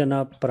now I've eaten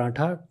a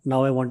paratha,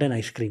 now I want an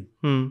ice cream.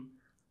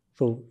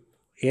 So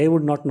AI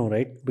would not know,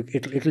 right?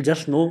 It'll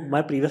just know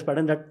my previous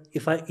pattern, that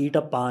if I eat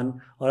a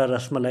pan or a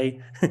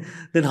rasmalai,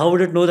 then how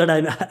would it know that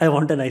I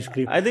want an ice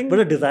cream? But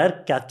a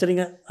desire, capturing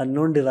an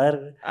unknown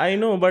desire. I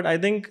know, but I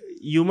think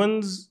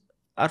humans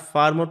are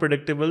far more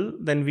predictable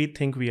than we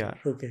think we are.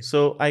 Okay.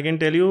 So I can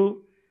tell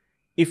you,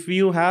 if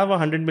you have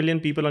 100 million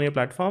people on your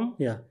platform,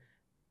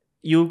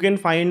 you can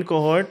find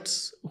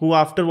cohorts who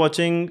after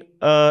watching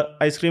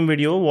ice cream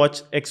video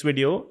watch X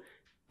video,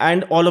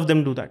 and all of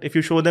them do that. If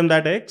you show them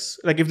that X,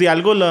 like if the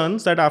algo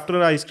learns that after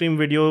an ice cream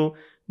video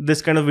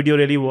this kind of video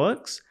really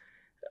works,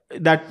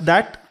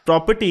 that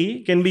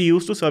property can be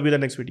used to serve you the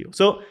next video.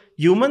 So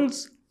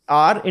humans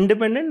are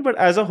independent, but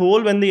as a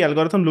whole, when the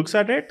algorithm looks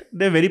at it,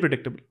 they're very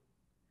predictable.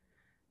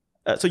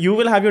 So you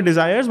will have your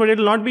desires, but it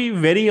will not be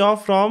very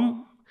off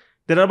from.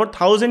 There are about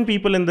 1,000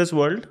 people in this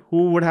world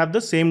who would have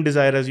the same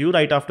desire as you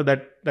right after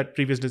that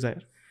previous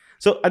desire.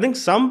 So I think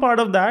some part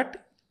of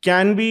that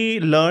can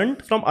be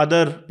learned from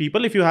other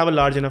people if you have a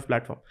large enough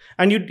platform.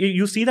 And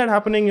you see that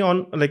happening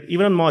on, like,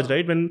 even on Moj,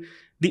 right? When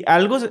the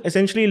algos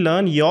essentially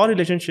learn your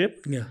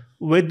relationship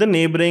with the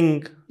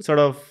neighboring sort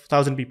of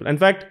 1,000 people. In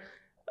fact,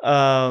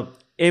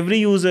 every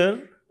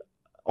user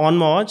on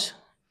Moj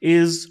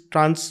is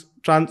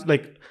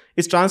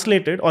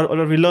translated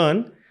or we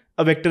learn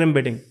a vector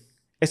embedding.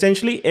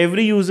 Essentially,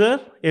 every user,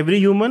 every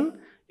human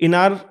in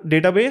our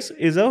database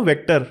is a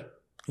vector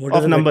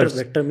of numbers.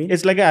 Vector mean?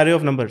 It's like an array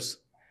of numbers.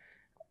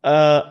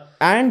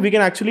 And we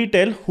can actually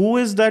tell who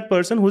is that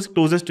person who's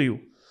closest to you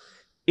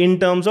in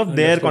terms of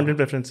their content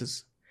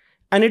preferences.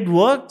 And it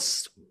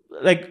works.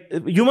 Like,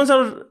 humans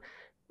are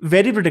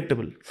very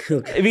predictable.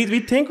 Okay. We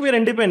think we're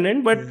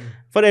independent, but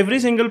for every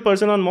single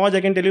person on Moj,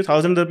 I can tell you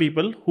thousands of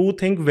people who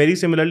think very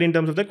similarly in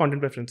terms of their content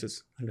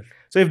preferences.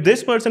 So if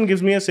this person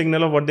gives me a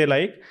signal of what they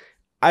like,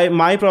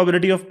 my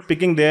probability of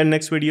picking their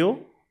next video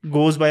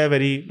goes by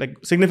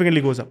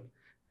significantly goes up.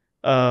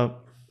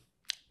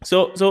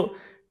 So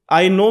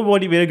I know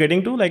what we're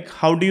getting to, like,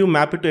 how do you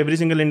map it to every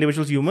single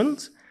individual's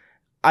humans?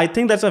 I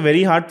think that's a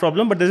very hard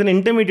problem, but there's an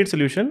intermediate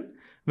solution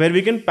where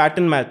we can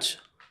pattern match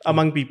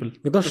among people.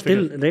 Because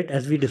still, right,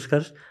 as we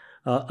discussed,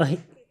 a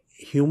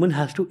human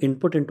has to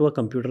input into a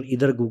computer,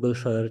 either Google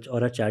search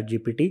or a chat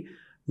GPT,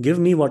 give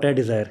me what I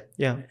desire.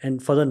 Yeah.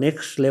 And for the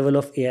next level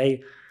of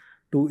AI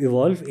to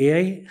evolve,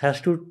 AI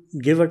has to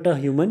give it a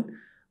human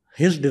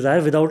his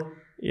desire without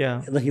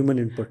the human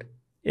input.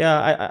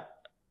 Yeah,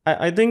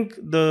 I think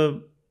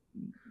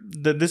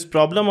this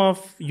problem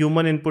of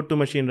human input to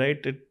machine,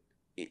 right, it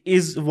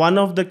is one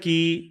of the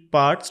key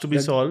parts to be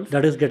solved.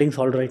 That is getting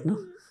solved right now.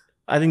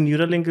 I think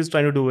Neuralink is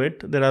trying to do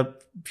it. There are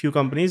few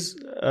companies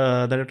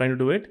that are trying to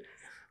do it.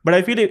 But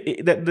I feel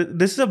that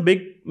this is a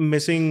big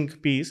missing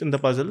piece in the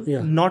puzzle,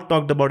 not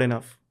talked about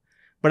enough.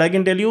 But I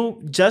can tell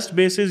you, just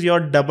basis your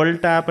double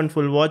tap and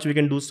full watch, we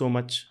can do so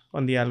much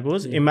on the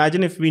algos. Yeah.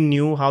 Imagine if we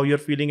knew how you're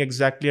feeling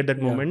exactly at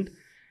that moment.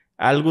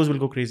 Algos will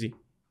go crazy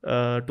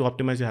to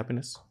optimize your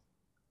happiness.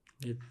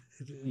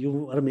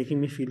 You are making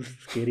me feel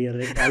scarier.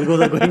 Right?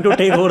 Algos are going to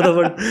take over the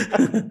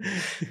world.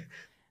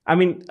 I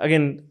mean,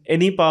 again,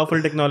 any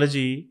powerful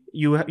technology,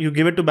 you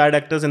give it to bad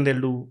actors and they'll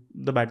do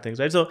the bad things,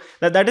 right? So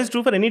that is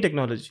true for any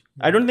technology.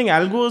 I don't think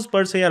algos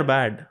per se are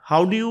bad.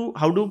 How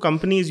do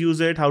companies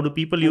use it? How do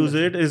people use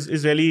it?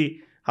 Is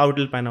really how it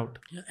will pan out.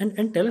 Yeah,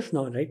 and tell us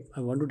now, right?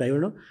 I want to dive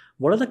in now.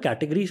 What are the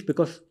categories?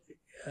 Because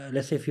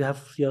let's say if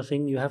you're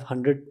saying you have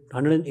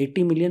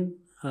 180 million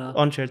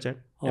on ShareChat.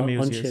 On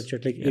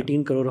ShareChat, like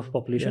 18 crore of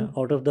population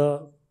out of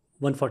the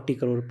 140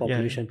 crore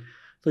population.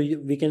 So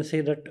we can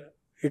say that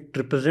it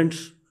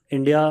represents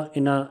India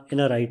in a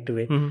right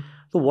way. Mm-hmm.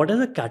 So what are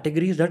the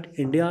categories that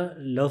India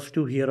loves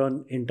to hear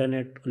on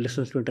internet,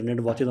 listens to internet,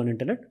 watches on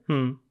internet?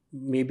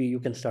 Maybe you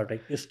can start.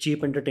 Like, is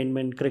cheap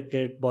entertainment,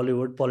 cricket,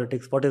 Bollywood,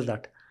 politics? What is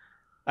that?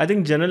 I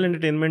think general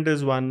entertainment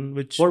is one.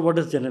 What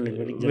is general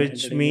entertainment?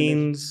 Which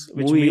means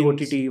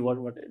OTT.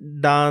 What?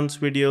 Dance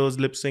videos,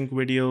 lip sync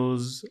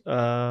videos,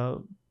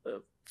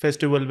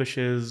 festival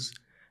wishes.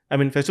 I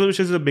mean, festival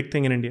wishes is a big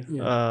thing in India.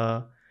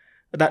 Yeah.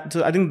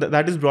 So I think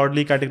that is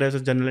broadly categorized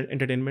as general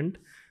entertainment.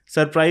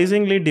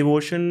 Surprisingly,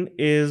 devotion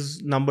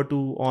is number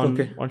 2 on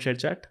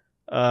ShareChat.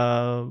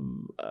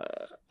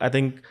 I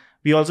think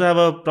we also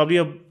have probably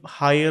a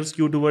higher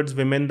skew towards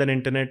women than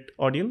internet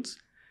audience,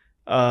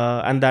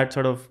 and that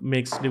sort of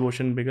makes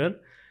devotion bigger.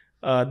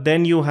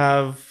 Then you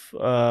have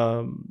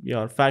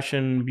your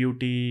fashion,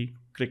 beauty,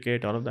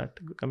 cricket, all of that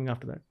coming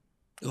after that.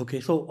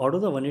 Okay, so out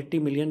of the 180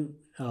 million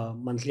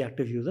monthly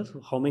active users,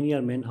 how many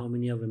are men? How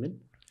many are women?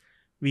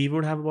 We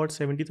would have about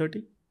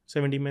 70-30,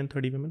 70 men,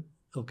 30 women.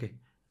 Okay.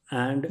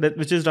 And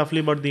which is roughly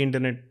about the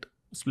internet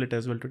split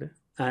as well today.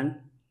 And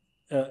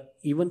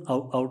even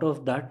out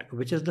of that,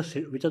 which are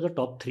the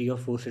top 3 or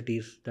 4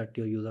 cities that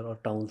your user or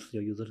towns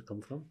your users come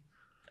from?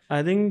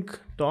 I think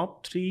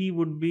top 3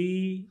 would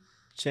be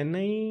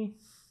Chennai,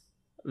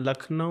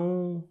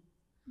 Lucknow,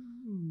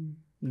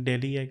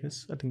 Delhi, I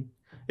guess. I think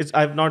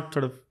I've not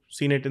sort of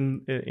seen it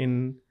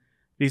in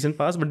recent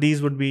past, but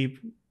these would be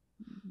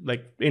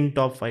like in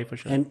top 5 for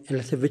sure. And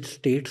let's say which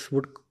states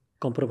would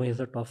comprise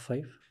the top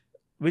 5?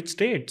 Which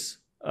states?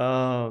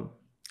 I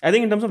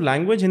think in terms of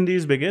language, Hindi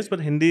is biggest, but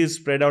Hindi is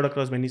spread out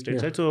across many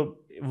states, right? So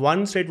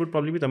one state would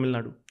probably be Tamil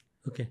Nadu.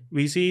 Okay.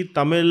 We see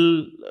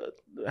Tamil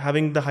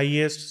having the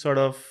highest sort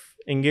of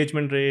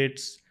engagement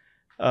rates,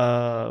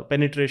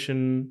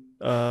 penetration,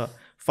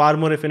 far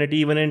more affinity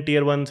even in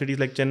tier 1 cities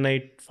like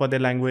Chennai for their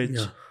language.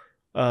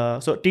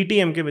 So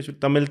TTMK, which is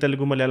Tamil,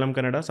 Telugu, Malayalam,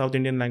 Kannada, South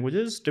Indian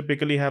languages,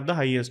 typically have the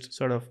highest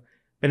sort of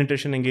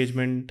penetration,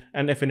 engagement,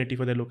 and affinity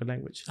for their local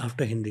language.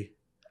 After Hindi.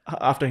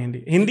 After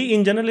Hindi. Hindi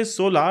in general is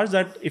so large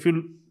that if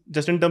you,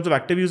 just in terms of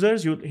active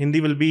users,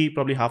 Hindi will be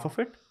probably half of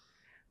it.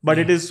 But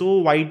it is so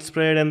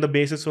widespread and the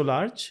base is so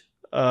large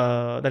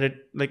that it,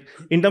 like,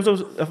 in terms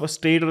of a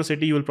state or a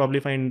city, you will probably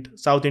find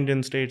South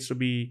Indian states to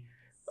be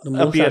the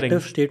most appearing.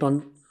 Active state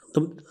on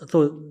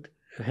so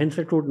hence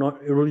it would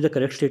be the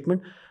correct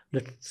statement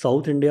that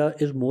South India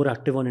is more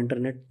active on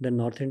internet than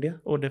North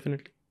India. Oh,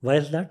 definitely. Why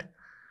is that?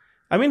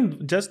 I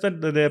mean, just that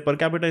their per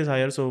capita is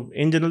higher. So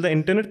in general, the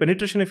internet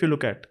penetration, if you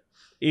look at,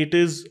 it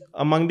is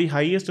among the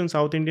highest in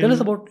South India. Tell us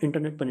about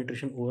internet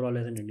penetration overall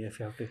as in India, if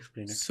you have to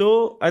explain it.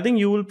 So I think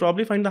you will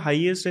probably find the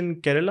highest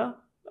in Kerala,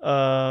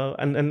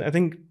 and I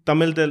think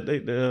Tamil,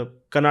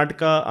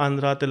 Karnataka,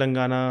 Andhra,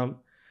 Telangana,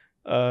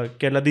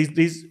 Kerala.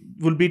 These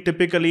will be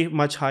typically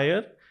much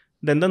higher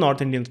than the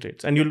North Indian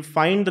states, and you'll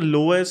find the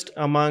lowest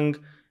among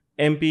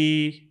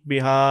MP,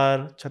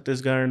 Bihar,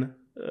 Chhattisgarh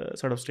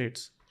sort of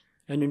states.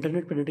 And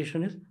internet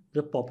penetration is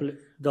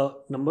the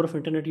number of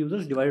internet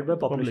users divided by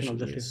population of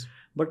the state. Yes.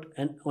 But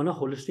on a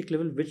holistic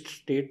level,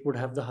 which state would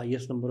have the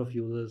highest number of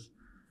users?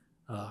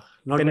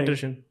 Not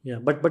Penetration.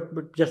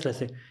 But just let's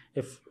say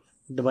if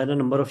by the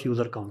number of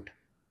user count.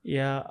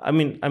 Yeah, I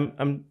mean,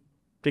 I'm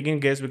taking a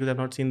guess because I've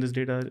not seen this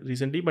data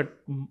recently, but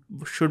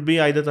should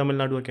be either Tamil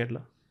Nadu or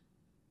Kerala.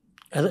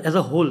 As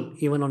a whole,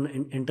 even on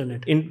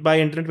internet. By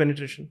internet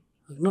penetration.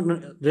 No,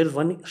 there is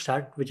one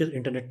stat which is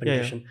internet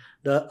penetration.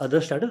 The other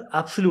stat is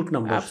absolute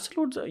numbers.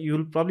 Absolute,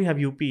 you'll probably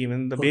have UP. I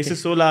mean, the base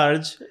is so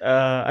large.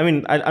 I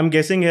mean, I'm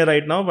guessing here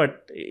right now,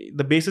 but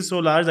the base is so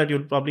large that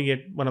you'll probably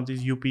get one of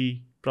these UP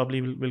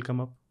probably will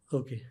come up.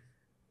 Okay.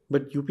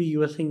 But UP,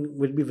 you are saying,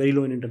 will be very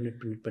low in internet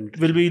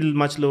penetration. Will be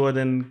much lower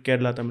than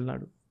Kerala, Tamil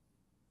Nadu.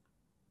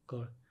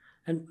 God.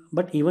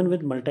 But even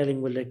with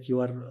multilingual, like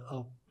you are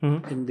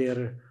in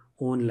their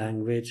own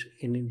language,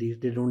 in these,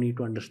 they don't need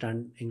to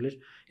understand English.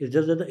 It's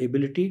just that the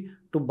ability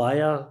to buy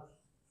a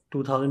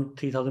 2,000,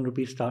 3,000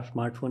 rupees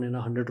smartphone and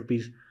 100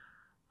 rupees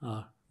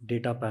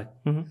data pack,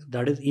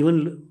 that is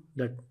even,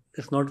 that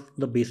is not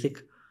the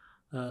basic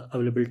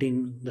availability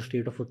in the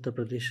state of Uttar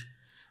Pradesh.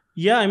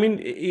 Yeah, I mean,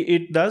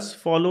 it does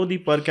follow the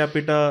per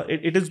capita.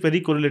 It is very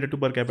correlated to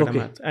per capita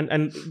math,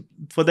 and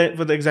for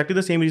the exactly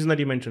the same reason that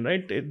you mentioned,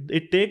 right?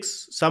 It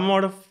takes some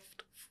amount of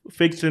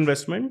fixed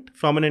investment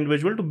from an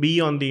individual to be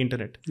on the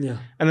internet,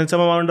 and then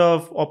some amount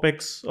of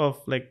OPEX of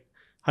like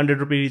 100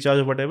 rupee recharge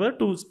or whatever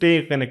to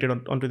stay connected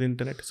onto the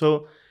internet.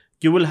 So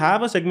you will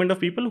have a segment of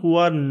people who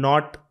are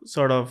not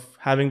sort of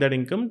having that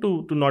income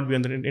to not be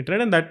on the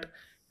internet, and that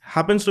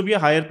happens to be a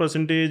higher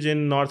percentage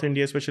in North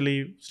India,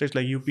 especially states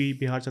like UP,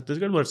 Bihar,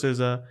 Chhattisgarh versus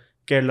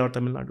Kerala or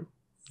Tamil Nadu.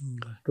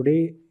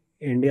 Today,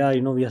 India,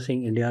 we are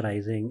seeing India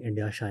rising,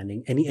 India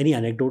shining. Any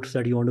anecdotes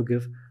that you want to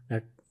give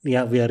that,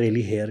 yeah, we are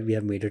really here, we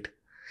have made it?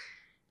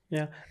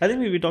 Yeah, I think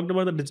we talked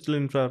about the digital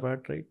infra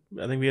part, right?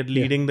 I think we are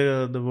leading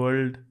the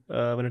world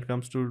when it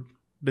comes to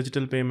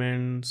digital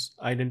payments,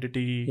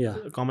 identity,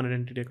 common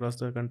identity across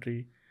the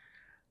country.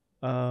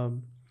 I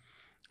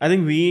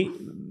think we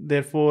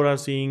therefore are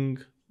seeing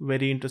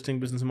very interesting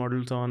business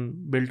models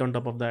built on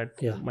top of that,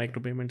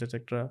 micropayments,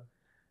 etc.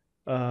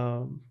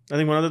 I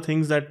think one of the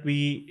things that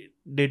we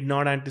did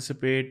not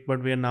anticipate,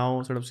 but we are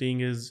now sort of seeing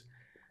is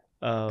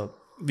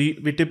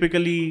we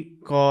typically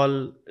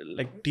call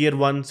like tier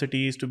 1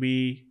 cities to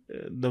be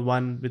the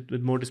one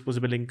with more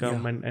disposable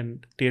income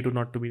and tier 2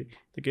 not to be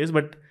the case.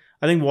 But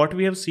I think what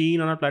we have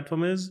seen on our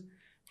platform is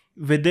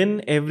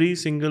within every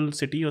single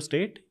city or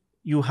state,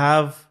 you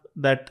have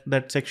that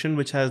section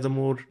which has the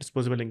more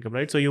disposable income,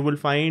 right? So you will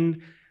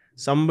find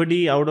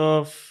somebody out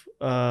of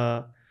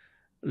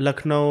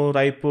Lucknow,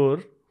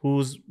 Raipur,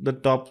 who's the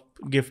top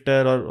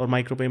gifter or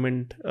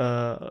micropayment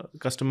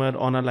customer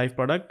on our live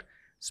product,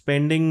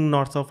 spending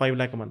north of 5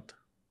 lakh a month.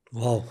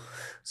 Wow.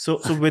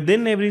 So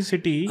within every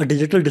city, a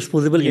digital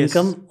disposable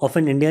income of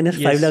an Indian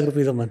is 5 lakh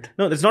rupees a month.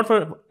 No, it's not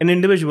for an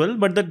individual,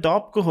 but the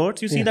top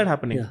cohorts, you see that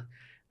happening. Yeah.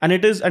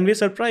 And we're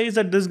surprised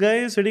that this guy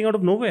is sitting out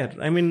of nowhere.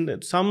 I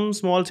mean, some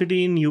small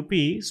city in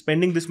UP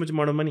spending this much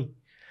amount of money.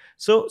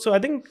 So I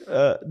think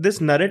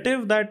this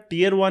narrative that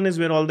tier 1 is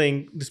where all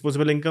the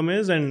disposable income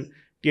is and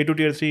tier 2,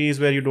 tier 3 is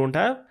where you don't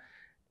have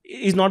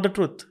is not the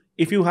truth.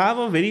 If you have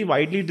a very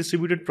widely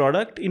distributed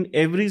product in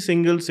every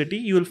single city,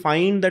 you will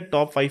find that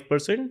top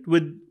 5%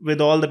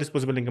 with all the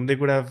disposable income. They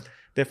could have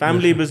their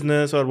family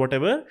business or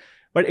whatever,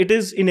 but it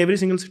is in every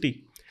single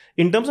city.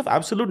 In terms of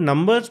absolute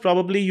numbers,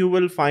 probably you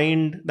will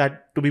find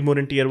that to be more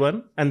in tier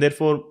 1, and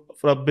therefore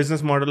for a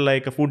business model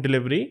like a food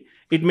delivery,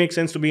 it makes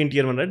sense to be in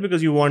tier 1, right?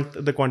 Because you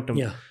want the quantum.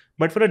 Yeah.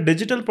 But for a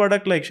digital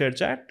product like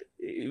ShareChat,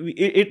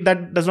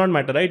 that does not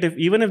matter, right?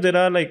 Even if there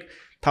are like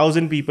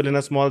 1,000 people in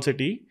a small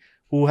city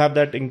who have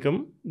that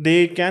income,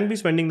 they can be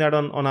spending that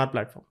on our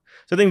platform.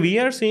 So I think we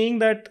are seeing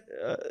that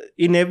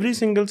in every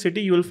single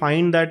city, you will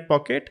find that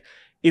pocket.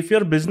 If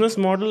your business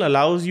model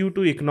allows you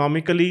to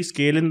economically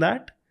scale in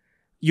that,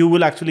 you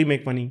will actually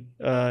make money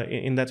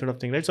in that sort of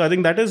thing, right? So I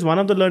think that is one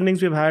of the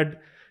learnings we've had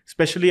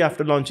especially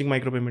after launching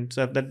micropayments.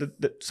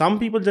 That some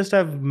people just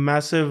have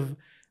massive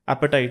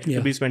appetite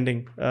to be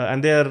spending,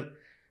 and they are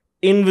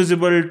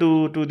invisible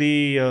to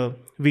the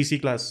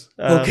VC class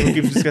who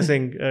keeps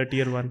discussing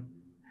tier 1.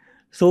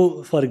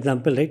 So, for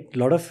example, right,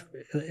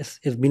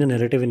 it's been a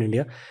narrative in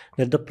India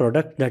that the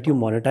product that you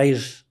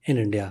monetize in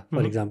India,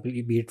 for example,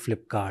 be it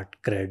Flipkart,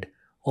 Cred,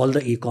 all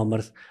the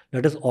e-commerce,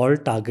 that is all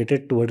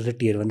targeted towards the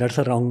tier 1. That's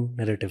a wrong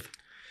narrative.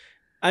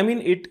 I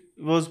mean, it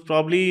was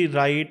probably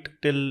right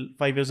till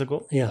 5 years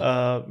ago.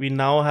 We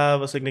now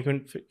have a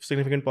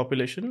significant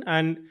population,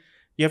 and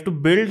you have to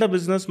build a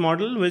business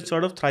model which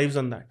sort of thrives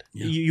on that.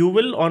 You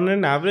will, on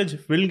an average,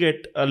 will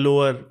get a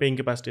lower paying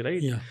capacity,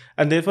 right?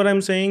 And therefore,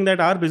 I'm saying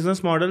that our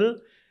business model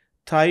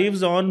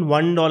thrives on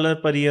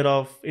 $1 per year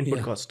of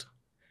input cost.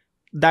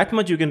 That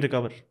much you can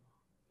recover.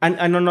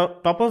 And on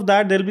top of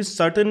that, there'll be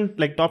certain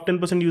like top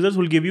 10% users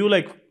who will give you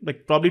like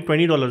probably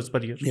 $20 per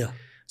year.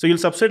 So you'll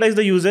subsidize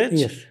the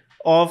usage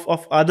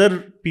of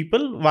other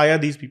people via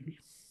these people.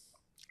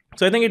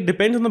 So I think it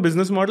depends on the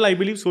business model. I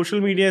believe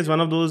social media is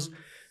one of those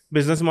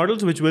business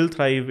models which will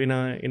thrive in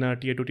a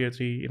tier 2, tier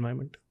 3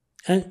 environment.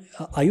 And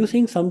are you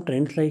seeing some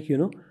trends like,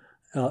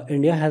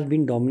 India has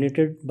been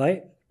dominated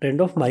by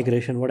trend of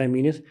migration? What I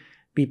mean is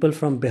people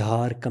from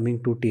Bihar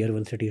coming to tier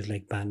 1 cities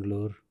like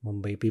Bangalore,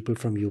 Mumbai, people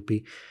from UP.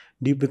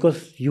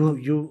 Because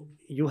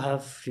you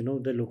have,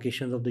 the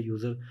locations of the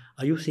user.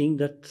 Are you seeing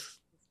that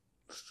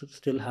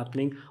still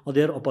happening, or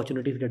there are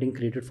opportunities getting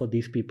created for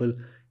these people,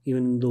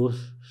 even in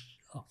those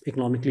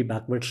economically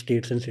backward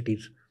states and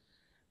cities?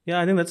 Yeah,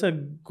 I think that's a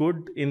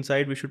good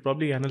insight we should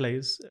probably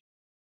analyze.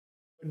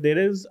 There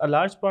is a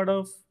large part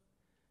of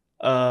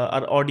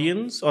our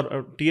audience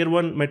or tier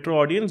 1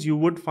 metro audience, you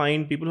would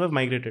find people who have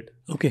migrated.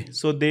 Okay.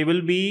 So they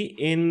will be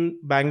in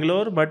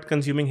Bangalore but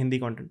consuming Hindi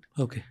content.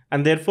 Okay.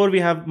 And therefore we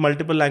have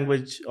multiple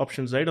language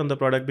options, right, on the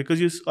product,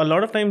 because a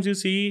lot of times you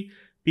see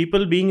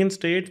people being in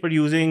states but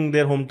using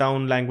their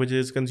hometown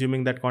languages,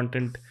 consuming that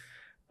content.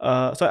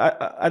 So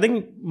I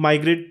think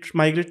migrate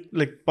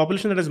like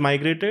population that has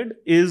migrated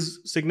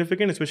is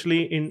significant,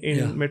 especially in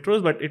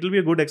metros. But it will be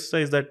a good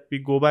exercise that we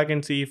go back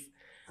and see if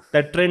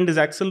that trend is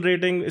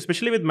accelerating,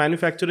 especially with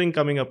manufacturing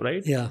coming up,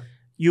 right?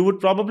 You would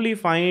probably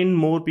find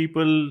more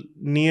people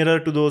nearer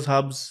to those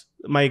hubs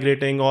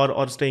migrating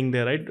or staying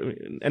there, right?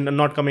 And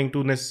not coming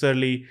to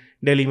necessarily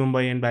Delhi,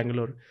 Mumbai, and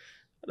Bangalore.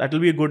 That will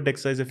be a good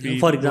exercise if we.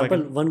 For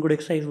example, one good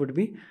exercise would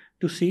be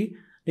to see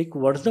like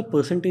what's the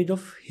percentage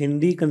of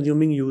Hindi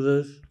consuming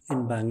users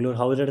in Bangalore?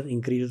 How has it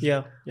increased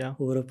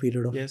over a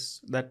period of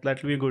that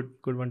will be a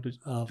good one to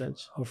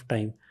judge of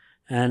time.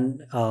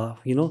 And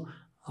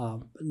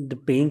the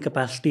paying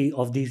capacity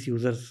of these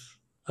users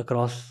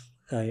across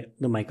the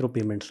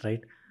micropayments,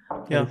 right?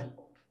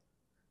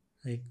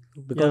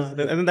 Because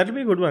and that will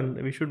be a good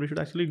one. We should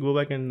actually go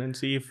back and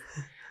see if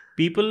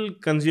people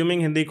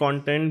consuming Hindi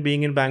content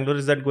being in Bangalore,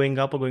 is that going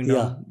up or going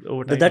down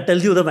over time? That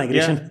tells you the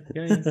migration.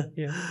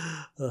 Yeah.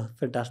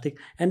 Fantastic.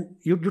 And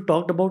you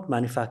talked about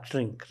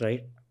manufacturing,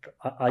 right?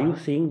 Are you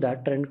seeing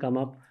that trend come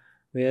up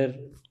where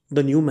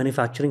the new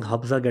manufacturing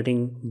hubs are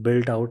getting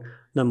built out?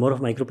 Number of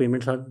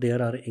micropayments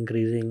are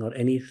increasing, or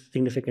any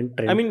significant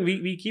trend? I mean,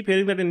 we keep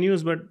hearing that in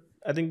news, but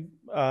I think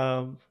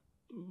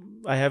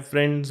I have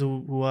friends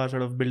who are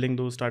sort of building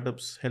those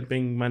startups,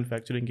 helping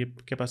manufacturing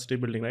capacity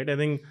building, right? I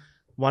think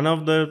one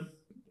of the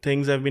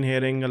things I've been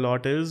hearing a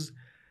lot is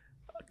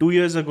 2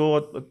 years ago,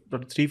 or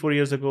 3-4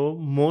 years ago,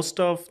 most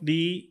of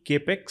the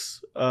capex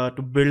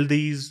to build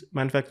these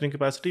manufacturing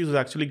capacities was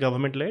actually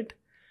government led.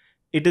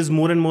 It is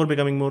more and more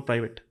becoming more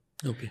private.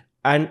 Okay.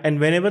 And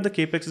whenever the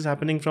capex is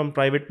happening from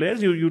private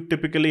players, you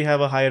typically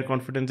have a higher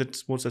confidence.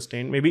 It's more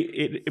sustained. Maybe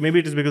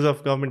it is because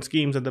of government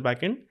schemes at the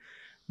back end,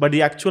 but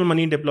the actual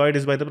money deployed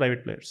is by the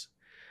private players.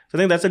 So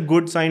I think that's a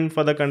good sign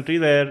for the country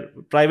where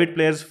private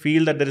players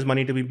feel that there is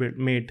money to be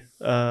made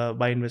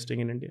by investing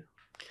in India.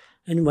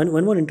 And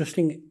one more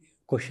interesting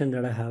question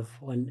that I have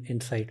on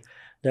insight,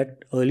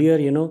 that earlier,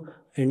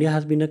 India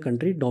has been a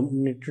country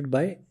dominated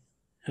by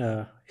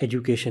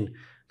education.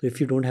 So if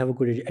you don't have a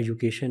good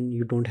education,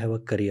 you don't have a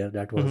career.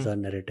 That was the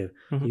narrative.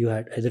 You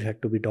either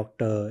had to be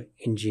doctor,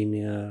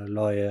 engineer,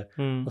 lawyer,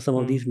 or some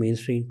of these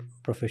mainstream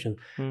professions.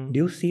 Do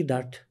you see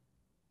that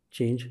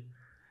change?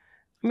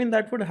 I mean,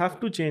 that would have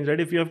to change, right?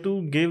 If you have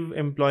to give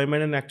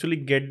employment and actually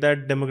get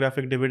that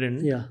demographic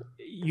dividend,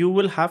 you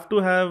will have to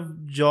have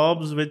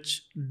jobs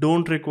which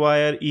don't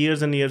require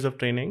years and years of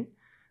training,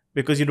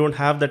 because you don't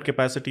have that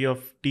capacity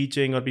of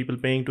teaching or people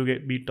paying to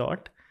be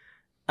taught.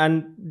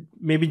 And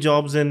maybe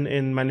jobs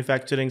in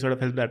manufacturing sort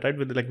of help that, right?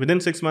 Within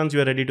 6 months,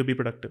 you are ready to be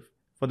productive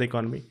for the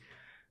economy.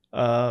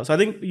 So I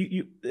think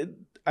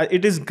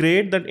it is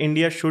great that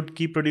India should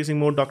keep producing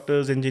more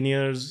doctors,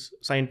 engineers,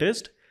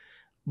 scientists.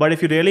 But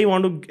if you really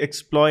want to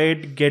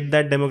exploit, get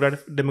that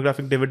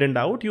demographic dividend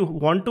out, you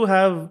want to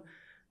have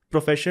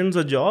professions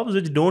or jobs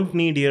which don't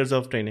need years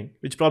of training,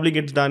 which probably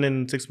gets done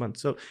in 6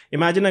 months. So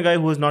imagine a guy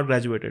who has not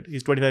graduated.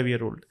 He's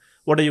 25-year-old.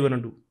 What are you going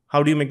to do?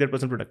 How do you make that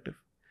person productive?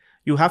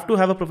 You have to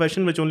have a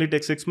profession which only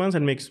takes 6 months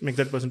and makes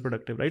that person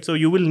productive, right? So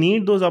you will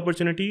need those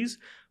opportunities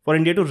for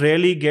India to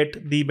really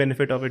get the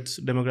benefit of its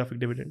demographic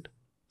dividend.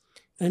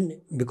 And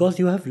because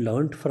you have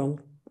learned from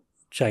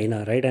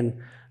China, right?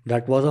 And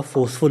that was a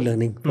forceful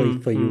learning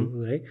for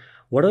you, right?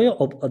 What are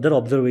your other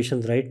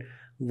observations, right?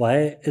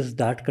 Why is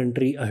that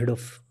country ahead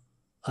of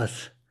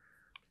us?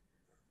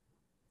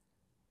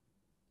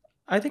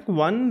 I think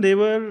one, they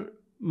were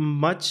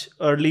much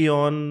early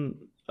on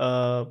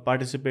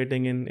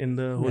participating in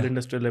the whole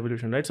industrial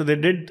revolution, right? So they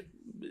did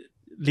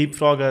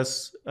leapfrog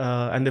us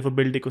and therefore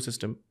build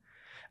ecosystem.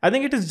 I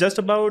think it is just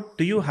about,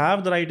 do you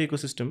have the right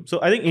ecosystem? So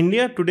I think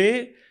India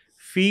today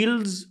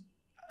feels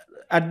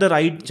at the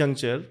right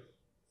juncture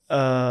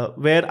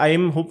where I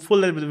am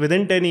hopeful that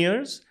within 10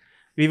 years,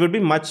 we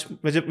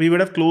would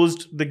have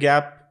closed the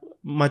gap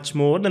much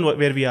more than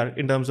where we are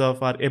in terms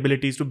of our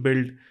abilities to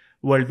build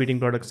world-beating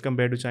products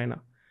compared to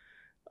China.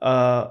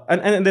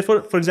 And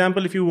therefore, for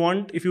example, if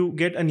you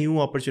get a new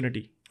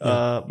opportunity,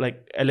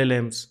 like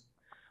LLMs,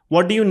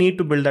 what do you need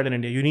to build that in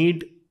India? You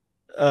need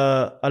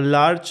a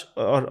large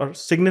or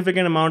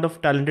significant amount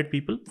of talented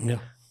people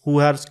who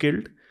are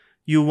skilled.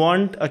 You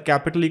want a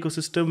capital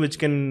ecosystem which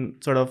can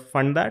sort of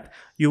fund that.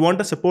 You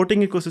want a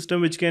supporting ecosystem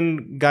which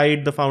can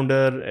guide the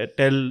founder,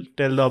 tell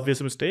the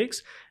obvious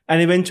mistakes,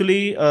 and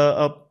eventually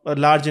a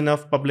large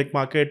enough public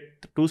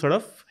market to sort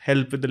of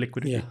help with the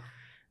liquidity. Yeah.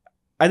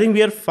 I think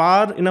we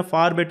are in a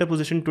far better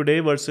position today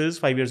versus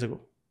 5 years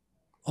ago.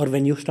 Or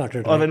when you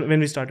started. Or right? when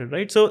we started,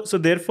 right? So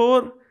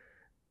therefore,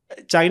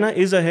 China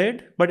is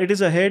ahead, but it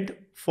is ahead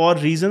for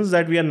reasons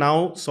that we are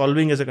now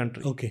solving as a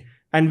country. Okay.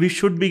 And we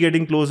should be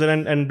getting closer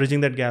and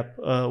bridging that gap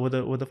over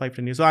the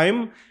 5-10 years. So I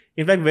am,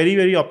 in fact, very,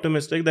 very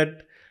optimistic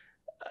that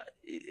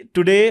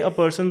today a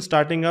person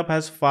starting up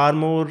has far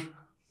more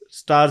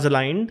stars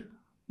aligned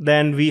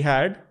than we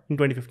had in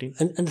 2015.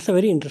 And it's a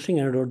very interesting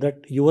anecdote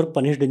that you were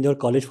punished in your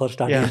college for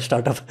starting a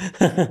startup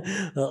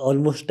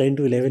almost 10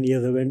 to 11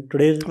 years ago. And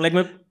today, like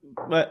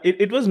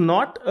it was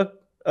not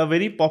a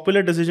very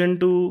popular decision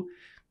to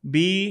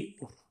be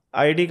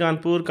IIT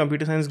Kanpur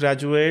computer science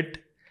graduate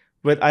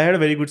I had a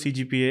very good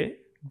CGPA,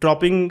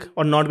 dropping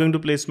or not going to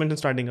placement and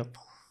starting up.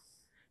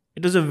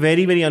 It was a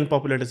very, very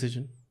unpopular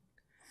decision.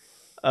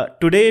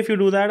 Today, if you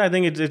do that, I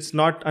think it's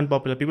not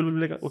unpopular. People will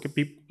be like,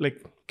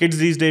 okay, kids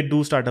these days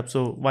do startups,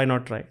 so why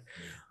not try?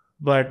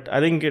 But I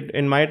think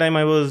in my time,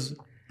 I was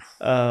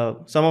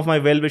some of my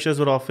well-wishers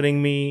were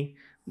offering me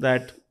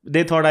that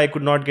they thought I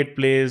could not get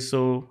plays,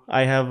 so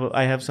I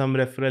have some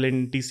referral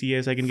in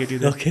TCS, I can get you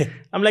there. Okay.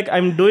 I'm like,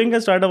 I'm doing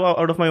a startup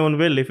out of my own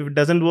will. If it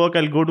doesn't work,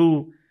 I'll go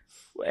to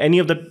any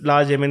of the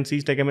large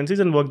MNCs, tech MNCs,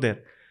 and work there.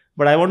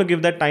 But I want to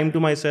give that time to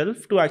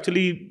myself to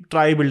actually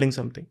try building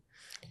something.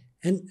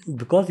 And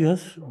because you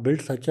have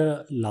built such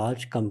a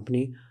large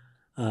company,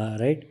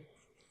 right,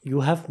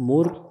 you have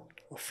more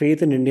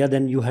faith in India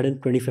than you had in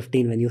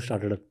 2015 when you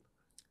started up.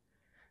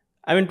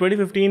 I mean,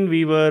 2015,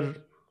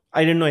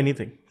 I didn't know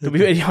anything, to be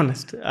very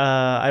honest.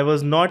 I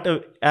was not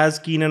as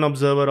keen an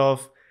observer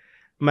of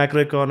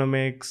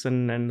macroeconomics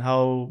and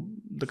how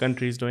the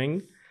country is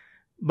doing.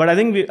 But I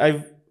think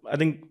I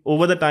think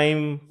over the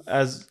time,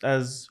 as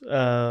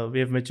we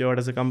have matured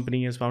as a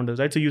company, as founders,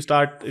 right? So you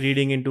start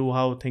reading into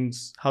how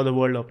the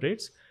world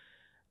operates.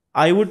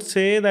 I would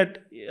say that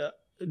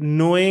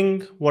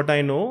knowing what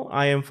I know,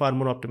 I am far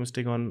more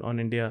optimistic on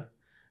India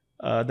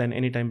than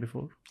any time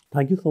before.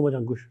 Thank you so much,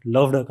 Ankush.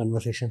 Loved our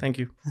conversation. Thank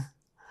you.